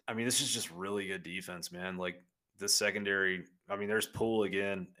this is just really good defense, man. Like, the secondary, there's Poole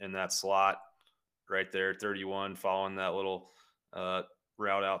again in that slot right there, 31, following that little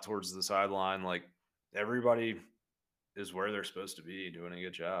route out towards the sideline. Like, everybody is where they're supposed to be, doing a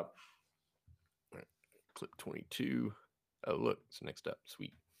good job. Clip 22. Oh, look, it's next up.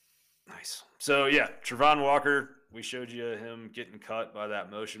 Sweet. Nice. So, yeah, Travon Walker, we showed you him getting cut by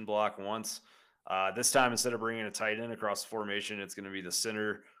that motion block once. This time, instead of bringing a tight end across the formation, it's going to be the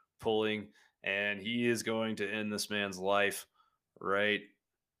center pulling, and he is going to end this man's life right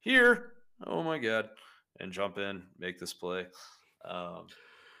here. Oh, my God. And jump in, make this play.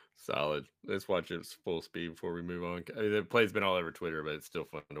 Solid. Let's watch it full speed before we move on. The play's been all over Twitter, but it's still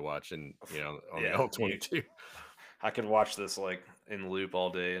fun to watch. And, on the All-22. I could watch this like in loop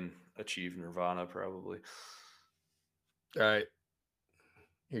all day and achieve nirvana probably. All right.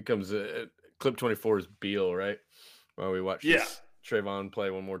 Here comes clip 24 is Beal, right? While we watch this Travon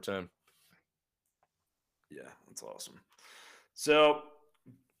play one more time. Yeah, that's awesome. So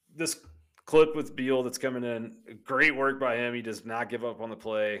this clip with Beal that's coming in, great work by him. He does not give up on the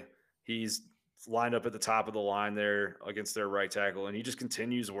play. He's lined up at the top of the line there against their right tackle, and he just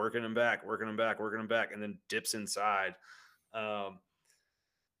continues working him back, and then dips inside. I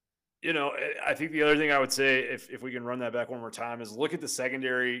think the other thing I would say, if we can run that back one more time, is look at the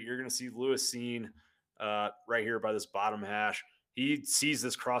secondary. You're going to see Lewis Cine right here by this bottom hash. He sees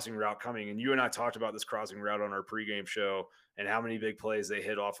this crossing route coming, and you and I talked about this crossing route on our pregame show and how many big plays they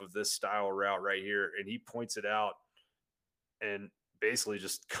hit off of this style route right here, and he points it out and basically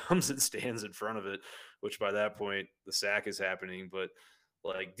just comes and stands in front of it, which by that point the sack is happening. But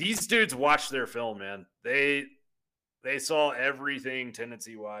like, these dudes watch their film, man. They saw everything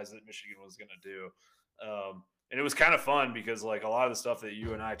tendency wise that Michigan was going to do. And it was kind of fun because like a lot of the stuff that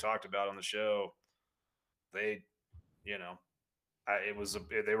you and I talked about on the show, they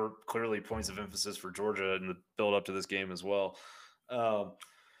were clearly points of emphasis for Georgia in the build up to this game as well. All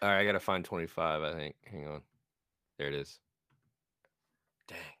right. I got to find 25, I think. Hang on. There it is.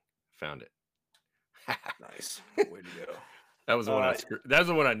 Dang, found it. Nice. Way to go. That was the one that's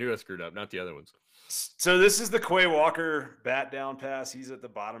the one I knew I screwed up, not the other ones. So this is the Quay Walker bat down pass. He's at the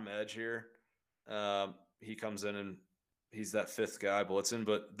bottom edge here. He comes in and he's that fifth guy blitzing,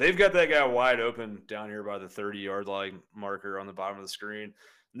 but they've got that guy wide open down here by the 30-yard line marker on the bottom of the screen.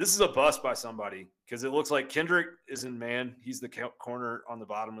 And this is a bust by somebody because it looks like Kendrick is in man. He's the corner on the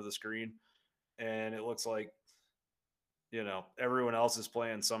bottom of the screen. And it looks like, everyone else is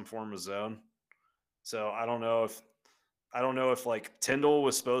playing some form of zone. So I don't know if like Tyndall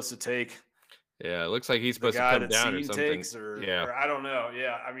was supposed to take. Yeah, it looks like he's supposed to come down or something. Or I don't know.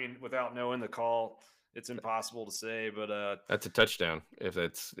 Yeah, without knowing the call, it's impossible to say. But that's a touchdown if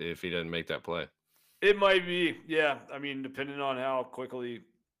he doesn't make that play. It might be. Yeah, depending on how quickly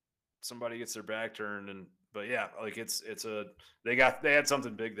somebody gets their back turned, but yeah, like they had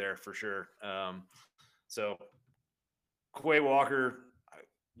something big there for sure. So Quay Walker,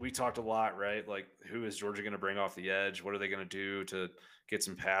 we talked a lot, right? Like, who is Georgia going to bring off the edge? What are they going to do to get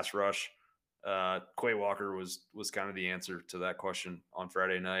some pass rush? Quay Walker was kind of the answer to that question on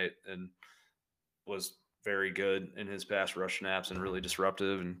Friday night and was very good in his pass rush snaps and really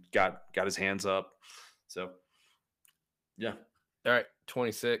disruptive and got his hands up. So, yeah. All right,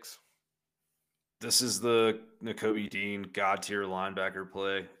 26. This is the Nakobe Dean God tier linebacker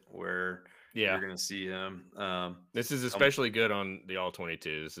play where you're going to see him. This is especially good on the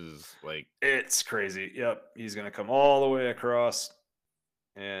All-22. This is like... It's crazy. Yep. He's going to come all the way across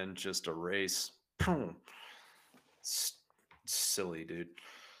and just erase. Silly, dude.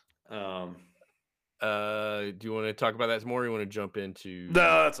 Do you want to talk about that more? Or you want to jump into?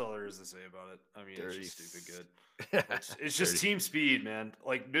 No, that's all there is to say about it. Dirty. It's just stupid good. It's just team speed, man.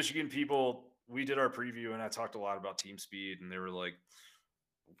 Like, Michigan people, we did our preview and I talked a lot about team speed, and they were like,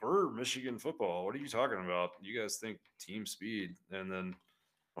 "We're Michigan football. What are you talking about? You guys think team speed?" And then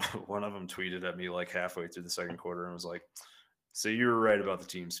one of them tweeted at me like halfway through the second quarter and was like, "So you were right about the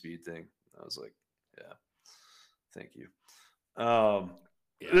team speed thing." I was like, "Yeah, thank you."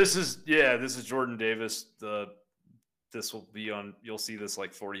 This is Jordan Davis. This will be on. You'll see this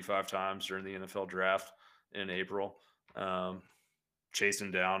like 45 times during the NFL draft in April.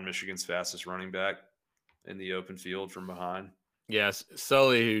 Chasing down Michigan's fastest running back in the open field from behind. Yes,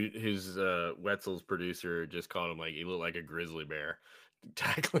 Sully, who's Wetzel's producer, just called him like he looked like a grizzly bear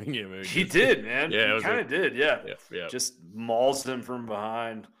tackling him. It He just did, man. yeah, He it was kind of did. Yeah. yeah, yeah. Just mauls him from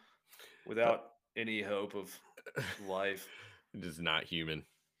behind without any hope of life. Just not human.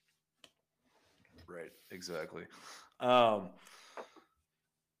 Right. Exactly. Um,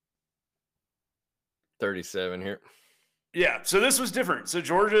 37 here. yeah. So this was different. So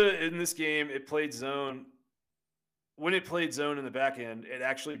Georgia in this game, it played zone. When it played zone in the back end, it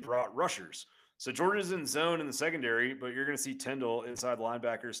actually brought rushers. So Georgia's in zone in the secondary, but you're going to see Tyndall, inside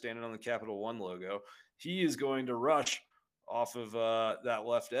linebacker, standing on the Capital One logo. He is going to rush off of that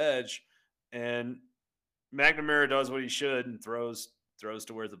left edge, and McNamara does what he should and throws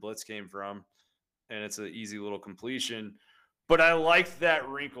to where the blitz came from, and it's an easy little completion. But I liked that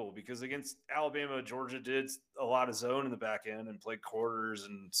wrinkle because against Alabama, Georgia did a lot of zone in the back end and played quarters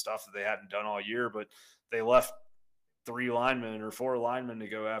and stuff that they hadn't done all year, but they left 3 linemen or 4 linemen to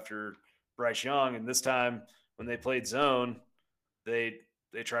go after Bryce Young. And this time when they played zone, they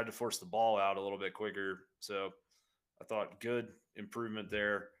tried to force the ball out a little bit quicker. So I thought good improvement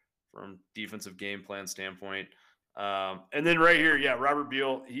there from defensive game plan standpoint. And then right here, yeah, Robert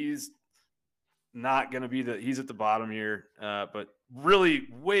Beal, he's not going to be he's at the bottom here, but really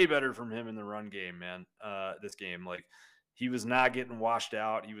way better from him in the run game, man. This game, like he was not getting washed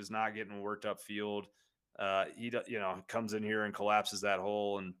out. He was not getting worked up field. He comes in here and collapses that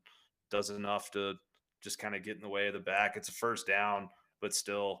hole and does enough to just kind of get in the way of the back. It's a first down, but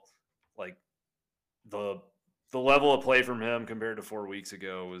still, like the level of play from him compared to 4 weeks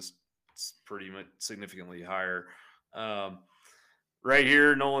ago was pretty much significantly higher. Right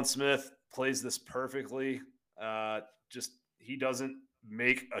here, Nolan Smith plays this perfectly. Just he doesn't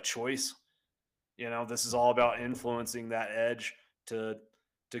make a choice. This is all about influencing that edge to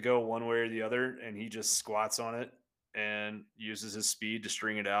go one way or the other, and he just squats on it and uses his speed to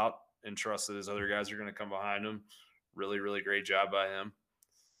string it out and trust that his other guys are going to come behind him. Really, really great job by him.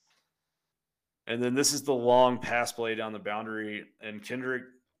 And then this is the long pass play down the boundary, and Kendrick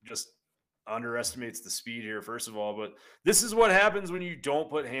just underestimates the speed here, first of all. But this is what happens when you don't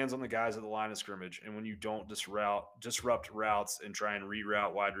put hands on the guys at the line of scrimmage and when you don't disrupt routes and try and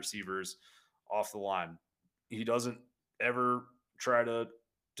reroute wide receivers off the line. He doesn't ever try to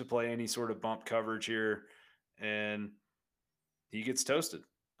play any sort of bump coverage here, and he gets toasted.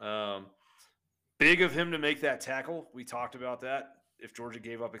 Big of him to make that tackle. We talked about that. If Georgia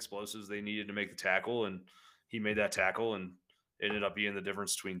gave up explosives, they needed to make the tackle, and he made that tackle and ended up being the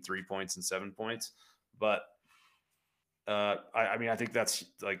difference between 3 points and 7 points. But I think that's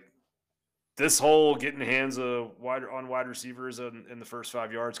like this whole getting hands on wide receivers in the first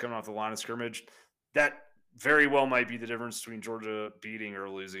 5 yards coming off the line of scrimmage, that very well might be the difference between Georgia beating or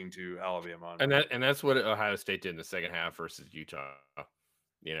losing to Alabama. And that's what Ohio State did in the second half versus Utah.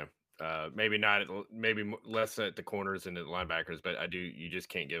 Maybe not, maybe less at the corners and the linebackers, but you just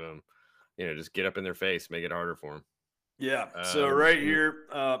can't give them, just get up in their face, make it harder for them. Yeah. So right here,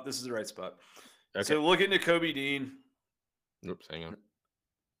 this is the right spot. Okay. So looking at Kobe Dean. Oops, hang on.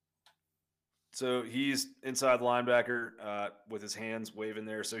 So he's inside linebacker with his hands waving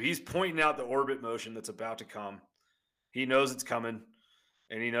there. So he's pointing out the orbit motion that's about to come. He knows it's coming,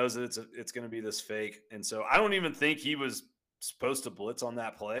 and he knows that it's going to be this fake. And so I don't even think he was supposed to blitz on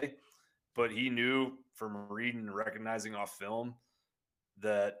that play, but he knew from reading and recognizing off film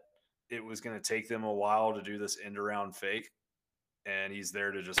that it was going to take them a while to do this end around fake, and he's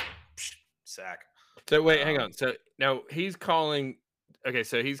there to just sack. So wait, hang on. So now he's calling. Okay,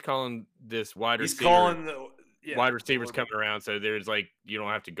 so he's calling this wide receiver. He's calling wide receivers coming around. So there's like you don't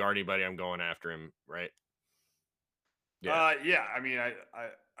have to guard anybody. I'm going after him, right? Yeah. I mean, I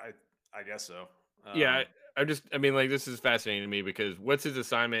guess so. Yeah. I mean, like this is fascinating to me because what's his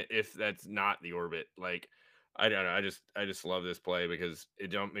assignment if that's not the orbit? Like, I don't know. I just love this play because I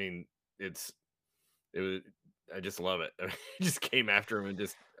just love it. I mean, he just came after him and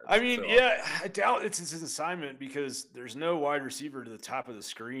just. I doubt it's his assignment because there's no wide receiver to the top of the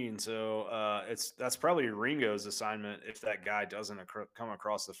screen. So that's probably Ringo's assignment if that guy doesn't come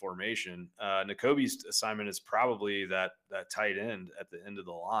across the formation. Nakobe's assignment is probably that tight end at the end of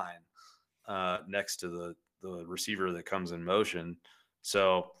the line next to the receiver that comes in motion.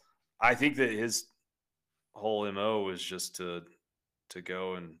 So I think that his whole MO was just to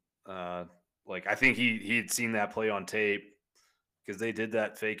go and I think he had seen that play on tape because they did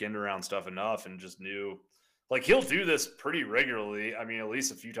that fake end around stuff enough and just knew like he'll do this pretty regularly. I mean, at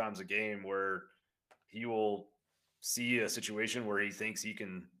least a few times a game where he will see a situation where he thinks he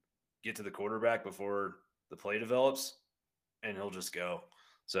can get to the quarterback before the play develops and he'll just go.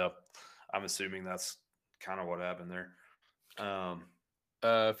 So I'm assuming that's kind of what happened there. Um,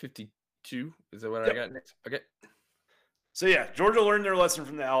 52. Is that what Yep. I got next? Okay. So yeah, Georgia learned their lesson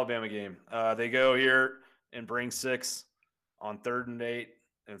from the Alabama game. They go here and bring 6 on 3rd and 8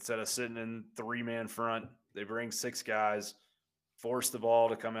 instead of sitting in 3-man front. They bring 6 guys, force the ball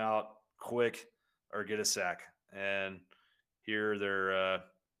to come out quick or get a sack. And here they're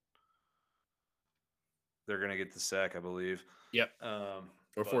going to get the sack, I believe. Yep.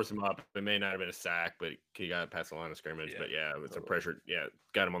 Or force him up. It may not have been a sack, but he got past the line of scrimmage. But yeah, it's a pressure. Yeah,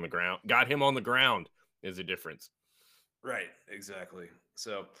 got him on the ground. Got him on the ground is a difference. Right, exactly.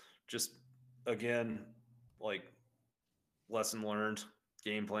 So just again, like lesson learned,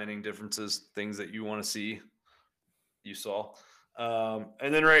 game planning differences, things that you want to see, you saw.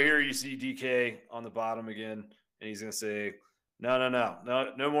 And then right here you see DK on the bottom again, and he's going to say,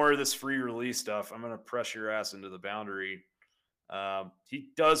 no more of this free release stuff. I'm going to press your ass into the boundary. He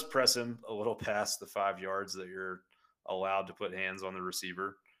does press him a little past the 5 yards that you're allowed to put hands on the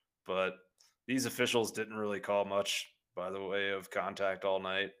receiver, but these officials didn't really call much by the way of contact all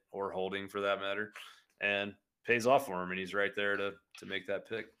night or holding for that matter, and pays off for him, and he's right there to make that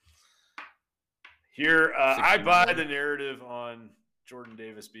pick. Here, I buy the narrative on Jordan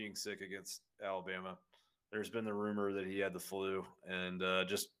Davis being sick against Alabama. There's been the rumor that he had the flu, and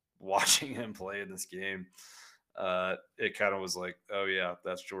just watching him play in this game, it kind of was like, oh yeah,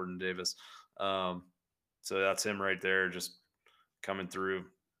 that's Jordan Davis. So that's him right there, just coming through,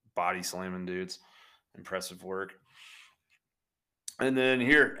 body slamming dudes. Impressive work. And then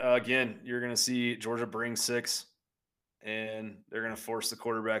here, again, you're going to see Georgia bring 6, and they're going to force the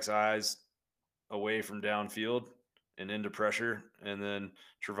quarterback's eyes away from downfield and into pressure. And then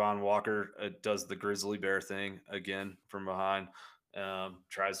Travon Walker does the grizzly bear thing again from behind,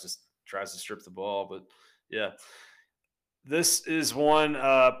 tries to strip the ball. But yeah, this is one.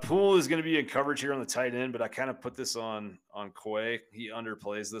 Poole is going to be in coverage here on the tight end, but I kind of put this on Quay. He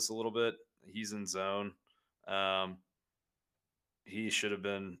underplays this a little bit. He's in zone. He should have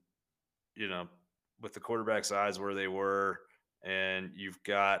been, with the quarterback's eyes where they were, and you've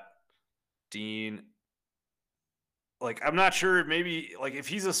got Dean. Like, I'm not sure, maybe, like, if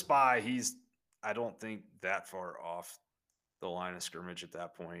he's a spy, I don't think that far off the line of scrimmage at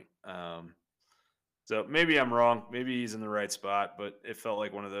that point. So maybe I'm wrong. Maybe he's in the right spot, but it felt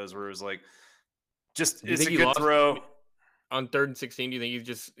like one of those where it was like, just, it's a good throw. On 3rd and 16, do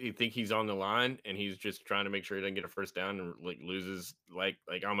you think he's on the line and he's just trying to make sure he doesn't get a first down and like loses, like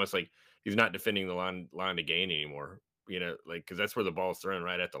almost like he's not defending the line to gain anymore, because that's where the ball's thrown,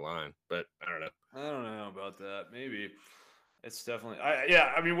 right at the line. But I don't know about that. Maybe it's definitely,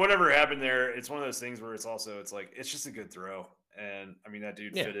 I mean, whatever happened there, it's one of those things where it's like, it's just a good throw. And I mean, that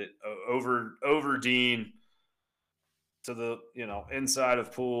dude fit it over Dean to the, inside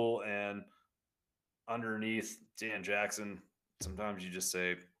of Poole and underneath Dan Jackson. Sometimes you just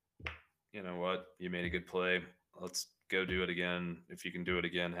say, you know what, you made a good play. Let's go do it again. If you can do it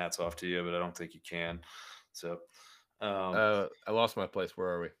again, hats off to you, but I don't think you can. So I lost my place. Where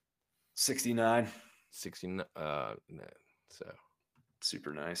are we? 69. 69. No, so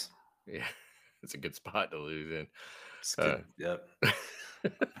super nice. Yeah, it's a good spot to lose in. Yep.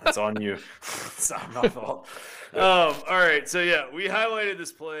 That's on you. It's not my fault. All right. So yeah, we highlighted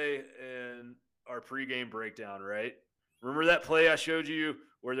this play in our pregame breakdown, right? Remember that play I showed you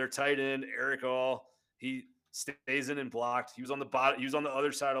where their tight end, Eric All, he stays in and blocked. He was on the bottom. He was on the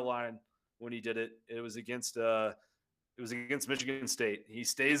other side of the line when he did it. It was against Michigan State. He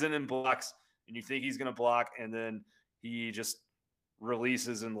stays in and blocks, and you think he's going to block, and then he just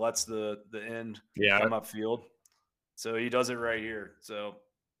releases and lets the end come upfield. So he does it right here. So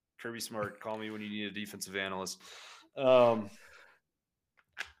Kirby Smart, call me when you need a defensive analyst. Clip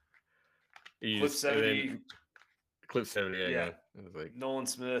 70. Clip 70, yeah. It was like Nolan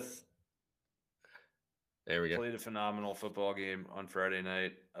Smith. There we go. Played a phenomenal football game on Friday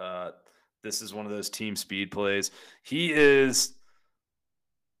night. This is one of those team speed plays. He is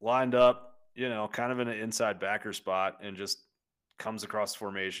lined up, kind of in an inside backer spot and just comes across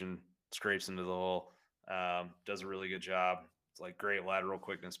formation, scrapes into the hole, does a really good job. It's like great lateral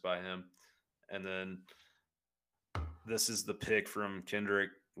quickness by him. And then this is the pick from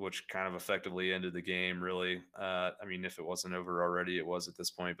Kendrick, which kind of effectively ended the game, really. I mean, if it wasn't over already, it was at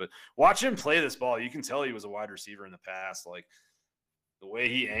this point. But watch him play this ball. You can tell he was a wide receiver in the past. Like, the way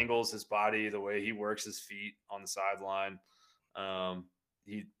he angles his body, the way he works his feet on the sideline,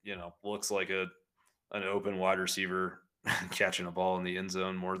 he, looks like an open wide receiver catching a ball in the end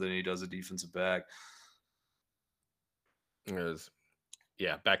zone more than he does a defensive back. It was,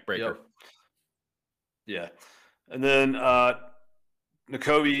 backbreaker. Yep. Yeah. And then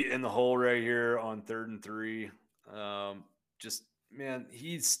Nakobe in the hole right here on 3rd and 3. just man,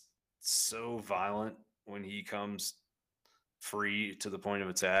 he's so violent when he comes free to the point of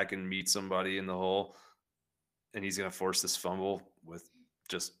attack and meets somebody in the hole, and he's going to force this fumble with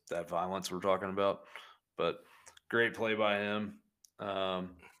just that violence we're talking about. But great play by him. And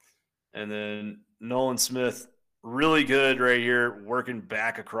then Nolan Smith, really good right here, working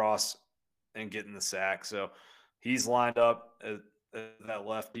back across and getting the sack. So he's lined up at that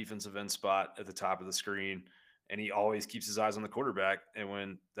left defensive end spot at the top of the screen, and he always keeps his eyes on the quarterback. And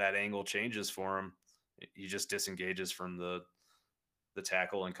when that angle changes for him, he just disengages from the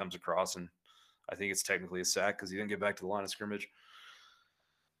tackle and comes across. And I think it's technically a sack because he didn't get back to the line of scrimmage.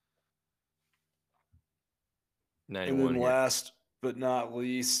 And then last but not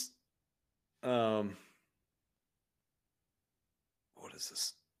least, what is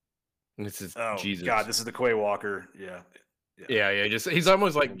this? This is Jesus. God, this is the Quay Walker. Yeah. Just he's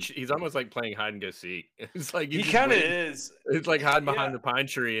almost like playing hide and go seek. It's like he kind of is. It's like hiding behind the pine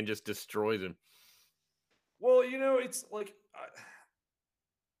tree and just destroys him. Well, it's like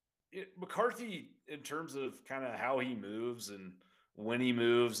McCarthy, in terms of kind of how he moves and when he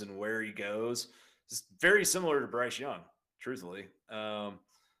moves and where he goes, is very similar to Bryce Young, truthfully. And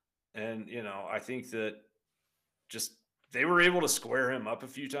I think that just they were able to square him up a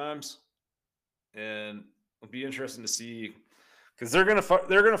few times, and it'll be interesting to see because they're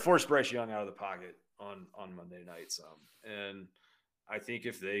gonna force Bryce Young out of the pocket on Monday night some, and I think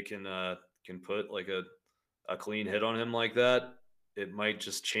if they can put like a clean hit on him like that, it might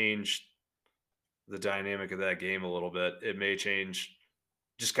just change the dynamic of that game a little bit. It may change,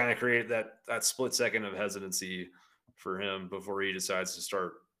 just kind of create that split second of hesitancy for him before he decides to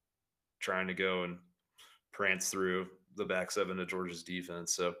start trying to go and prance through the back seven of Georgia's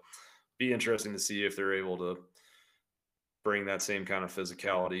defense. So be interesting to see if they're able to bring that same kind of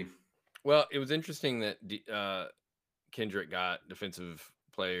physicality. Well, it was interesting that Kendrick got defensive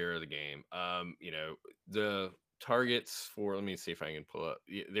player of the game. The targets for, let me see if I can pull up.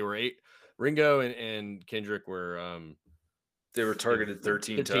 They were 8. Ringo and Kendrick were they were targeted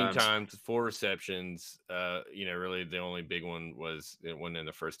 13 times, 4 receptions. Really the only big one was one in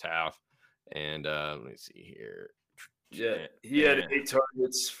the first half. And let me see here. Yeah, he had 8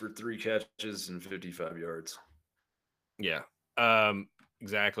 targets for 3 catches and 55 yards. Yeah,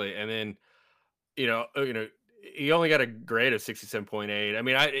 exactly. And then, he only got a grade of 67.8. I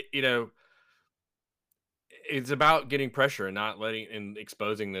mean, it's about getting pressure and not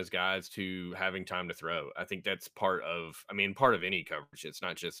exposing those guys to having time to throw. I think that's part of any coverage. It's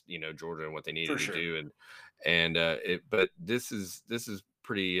not just, Georgia and what they needed to do. But this is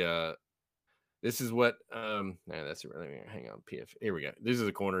pretty, this is what, that's really, hang on, PF. Here we go. These are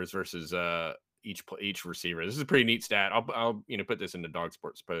the corners versus, each receiver. This is a pretty neat stat. I'll put this in the Dog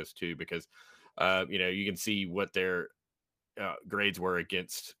Sports post too, because, you can see what their grades were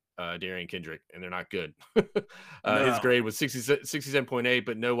against Darian Kendrick, and they're not good. No. His grade was 67.8,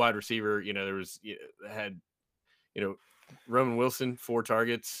 but no wide receiver. There was Roman Wilson, 4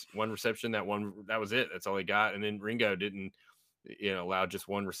 targets, 1 reception. That was it. That's all he got. And then Ringo didn't, allow just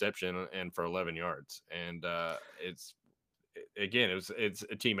 1 reception and for 11 yards. And it's a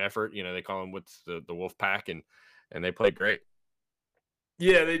team effort. They call them what's the Wolf Pack, and they played great.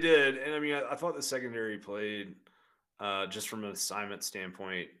 Yeah, they did. And I mean, I thought the secondary played just from an assignment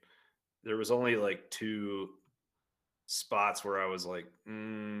standpoint. There was only like 2 spots where I was like,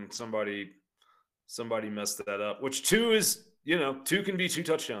 somebody messed that up, which 2 is, 2 can be 2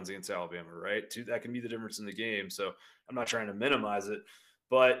 touchdowns against Alabama, right? 2, that can be the difference in the game. So I'm not trying to minimize it,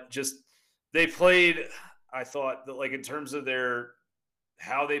 but just they played, I thought that like in terms of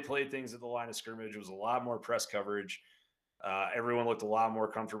how they played things at the line of scrimmage, it was a lot more press coverage. Everyone looked a lot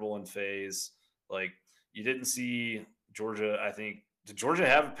more comfortable in phase. Like you didn't see Georgia, I think. Did Georgia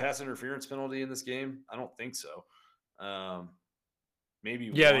have a pass interference penalty in this game? I don't think so.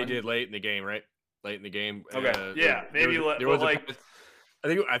 Maybe yeah, 1. they did late in the game, right? Late in the game. Okay, yeah, maybe there was like I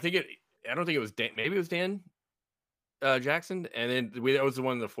don't think it was Dan. Maybe it was Dan Jackson, and then that was the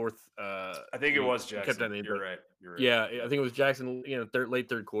one in the 4th. I think it was Jackson. You're right. Yeah, I think it was Jackson. Late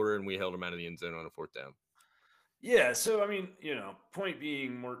third quarter, and we held him out of the end zone on a 4th down. Yeah, so I mean, point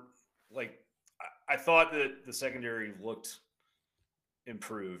being, more like I thought that the secondary looked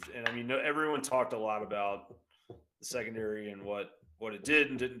improved, and I mean, everyone talked a lot about the secondary and what it did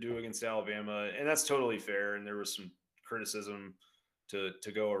and didn't do against Alabama, and that's totally fair. And there was some criticism to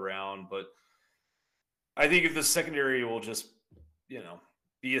go around, but I think if the secondary will just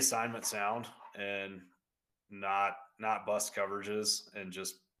be assignment sound and not bust coverages and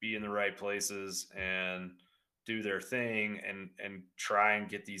just be in the right places and do their thing and try and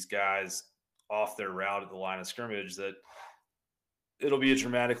get these guys off their route at the line of scrimmage, that it'll be a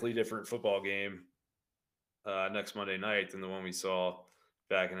dramatically different football game next Monday night than the one we saw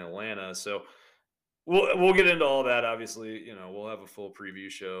back in Atlanta. So we'll get into all that. Obviously, we'll have a full preview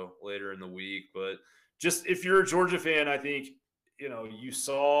show later in the week. But just if you're a Georgia fan, I think you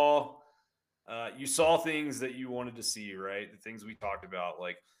saw things that you wanted to see, right? The things we talked about,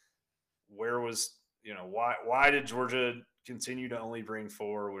 like where was why did Georgia continue to only bring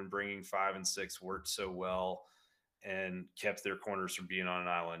 4 when bringing 5 and 6 worked so well and kept their corners from being on an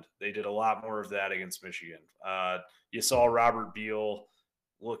island? They did a lot more of that against Michigan. You saw Robert Beal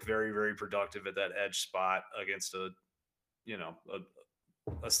look very, very productive at that edge spot against a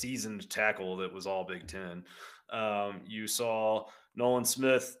seasoned tackle that was all Big Ten. You saw Nolan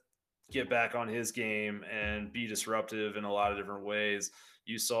Smith get back on his game and be disruptive in a lot of different ways.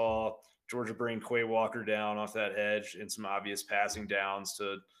 You saw Georgia bring Quay Walker down off that edge in some obvious passing downs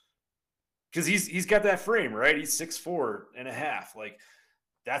because he's got that frame, right? He's 6'4.5". Like,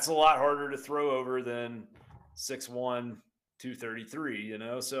 that's a lot harder to throw over than 6'1", 233,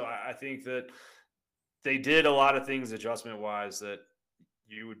 So I think that they did a lot of things adjustment-wise that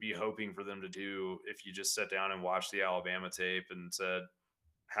you would be hoping for them to do if you just sat down and watched the Alabama tape and said,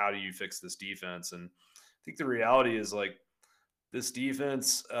 how do you fix this defense? And I think the reality is, like, this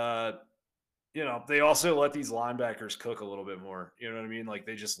defense, they also let these linebackers cook a little bit more. You know what I mean? Like,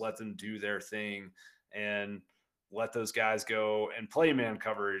 they just let them do their thing and let those guys go and play man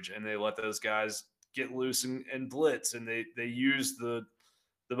coverage, and they let those guys get loose and blitz, and they use the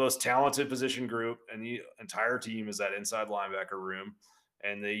most talented position group and the entire team is that inside linebacker room.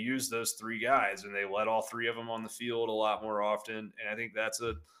 And they use those 3 guys, and they let all 3 of them on the field a lot more often. And I think that's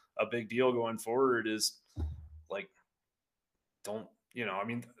a big deal going forward is, like, they're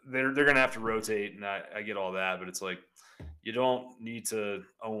going to have to rotate, and I get all that, but it's like, you don't need to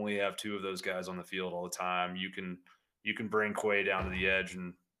only have 2 of those guys on the field all the time. You can bring Quay down to the edge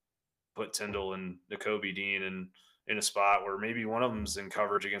and put Tyndall and Nakobe Dean in a spot where maybe one of them's in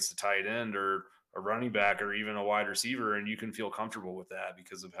coverage against a tight end or a running back or even a wide receiver, and you can feel comfortable with that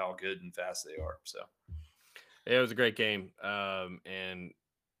because of how good and fast they are. So it was a great game, and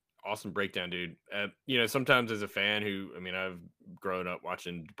awesome breakdown, dude. Sometimes as a fan I've grown up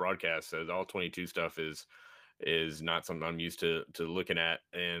watching broadcasts, so the all 22 stuff is not something I'm used to looking at,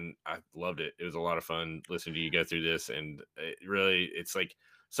 and I loved it. It was a lot of fun listening to you go through this, and it's like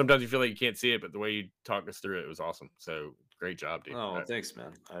sometimes you feel like you can't see it, but the way you talked us through it was awesome. So great job, dude. Oh, thanks,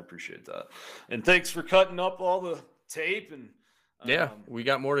 man. I appreciate that. And thanks for cutting up all the tape. And we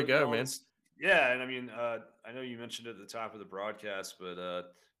got more to go, man. Yeah. And I know you mentioned at the top of the broadcast, but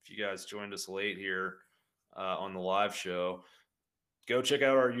if you guys joined us late here on the live show, go check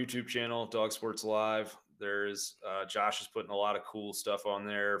out our YouTube channel, Dog Sports Live. There's Josh is putting a lot of cool stuff on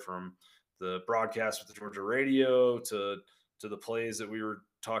there, from the broadcast with the Georgia radio to the plays that we were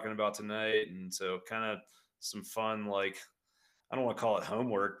talking about tonight. And so kind of some fun, like, I don't want to call it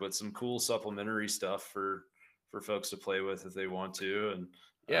homework, but some cool supplementary stuff for folks to play with if they want to. And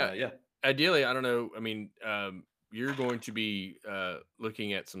yeah. Ideally, I don't know. You're going to be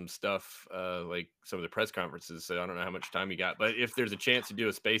looking at some stuff like some of the press conferences, so I don't know how much time you got. But if there's a chance to do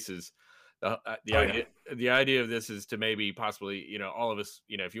a Spaces, the idea of this is to maybe possibly, all of us,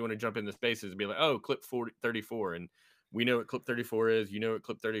 if you want to jump in the Spaces and be like, oh, clip 34, and we know what clip 34 is, what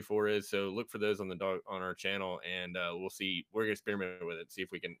clip 34 is. So look for those on our channel, and we'll see. We're gonna experiment with it, see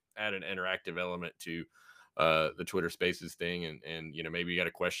if we can add an interactive element to the Twitter Spaces thing, and maybe you got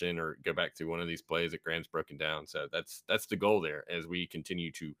a question or go back to one of these plays that Graham's broken down. So that's the goal there, as we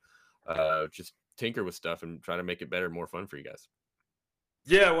continue to just tinker with stuff and try to make it better and more fun for you guys.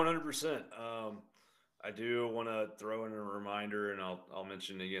 Yeah, 100%. I do want to throw in a reminder, and I'll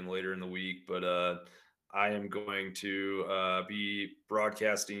mention it again later in the week, but I am going to be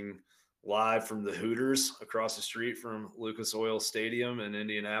broadcasting live from the Hooters across the street from Lucas Oil Stadium in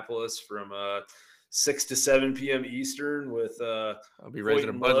Indianapolis from 6 to 7 p.m. Eastern with I'll be raising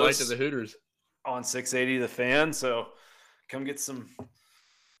a Bud Light to the Hooters on 680 The Fan. So come get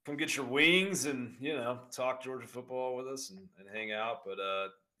your wings and, talk Georgia football with us and hang out. But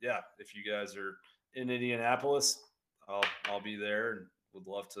yeah, if you guys are in Indianapolis, I'll be there and would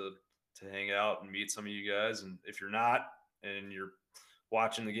love to hang out and meet some of you guys. And if you're not and you're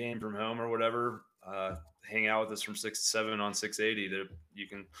watching the game from home or whatever, hang out with us from 6 to 7 on 680. You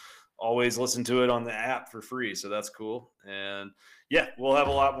can always listen to it on the app for free. So that's cool. And yeah, we'll have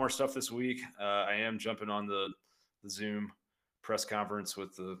a lot more stuff this week. I am jumping on the Zoom press conference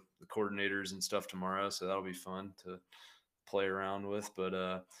with the coordinators and stuff tomorrow. So that'll be fun to play around with.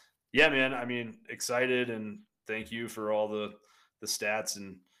 But yeah, man, excited, and thank you for all the stats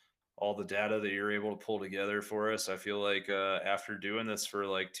and all the data that you're able to pull together for us. I feel like after doing this for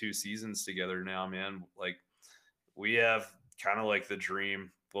like 2 seasons together now, man, like we have kind of like the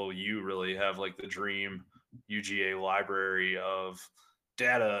dream. Well, you really have like the dream UGA library of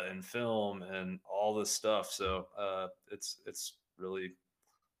data and film and all this stuff. So it's really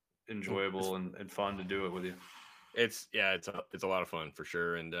enjoyable and fun to do it with you. It's it's a lot of fun for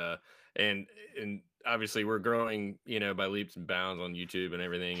sure, and and obviously we're growing, by leaps and bounds on YouTube and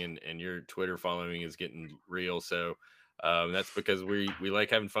everything, and your Twitter following is getting real. So that's because we like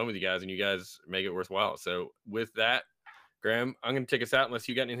having fun with you guys, and you guys make it worthwhile. So with that, Graham, I'm going to take us out unless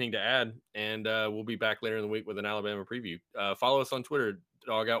you got anything to add, and we'll be back later in the week with an Alabama preview. Follow us on Twitter,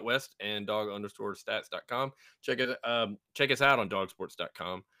 Dog Out West and dog_stats.com. Check us out on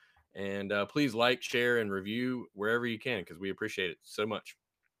dogsports.com. And please like, share, and review wherever you can, because we appreciate it so much.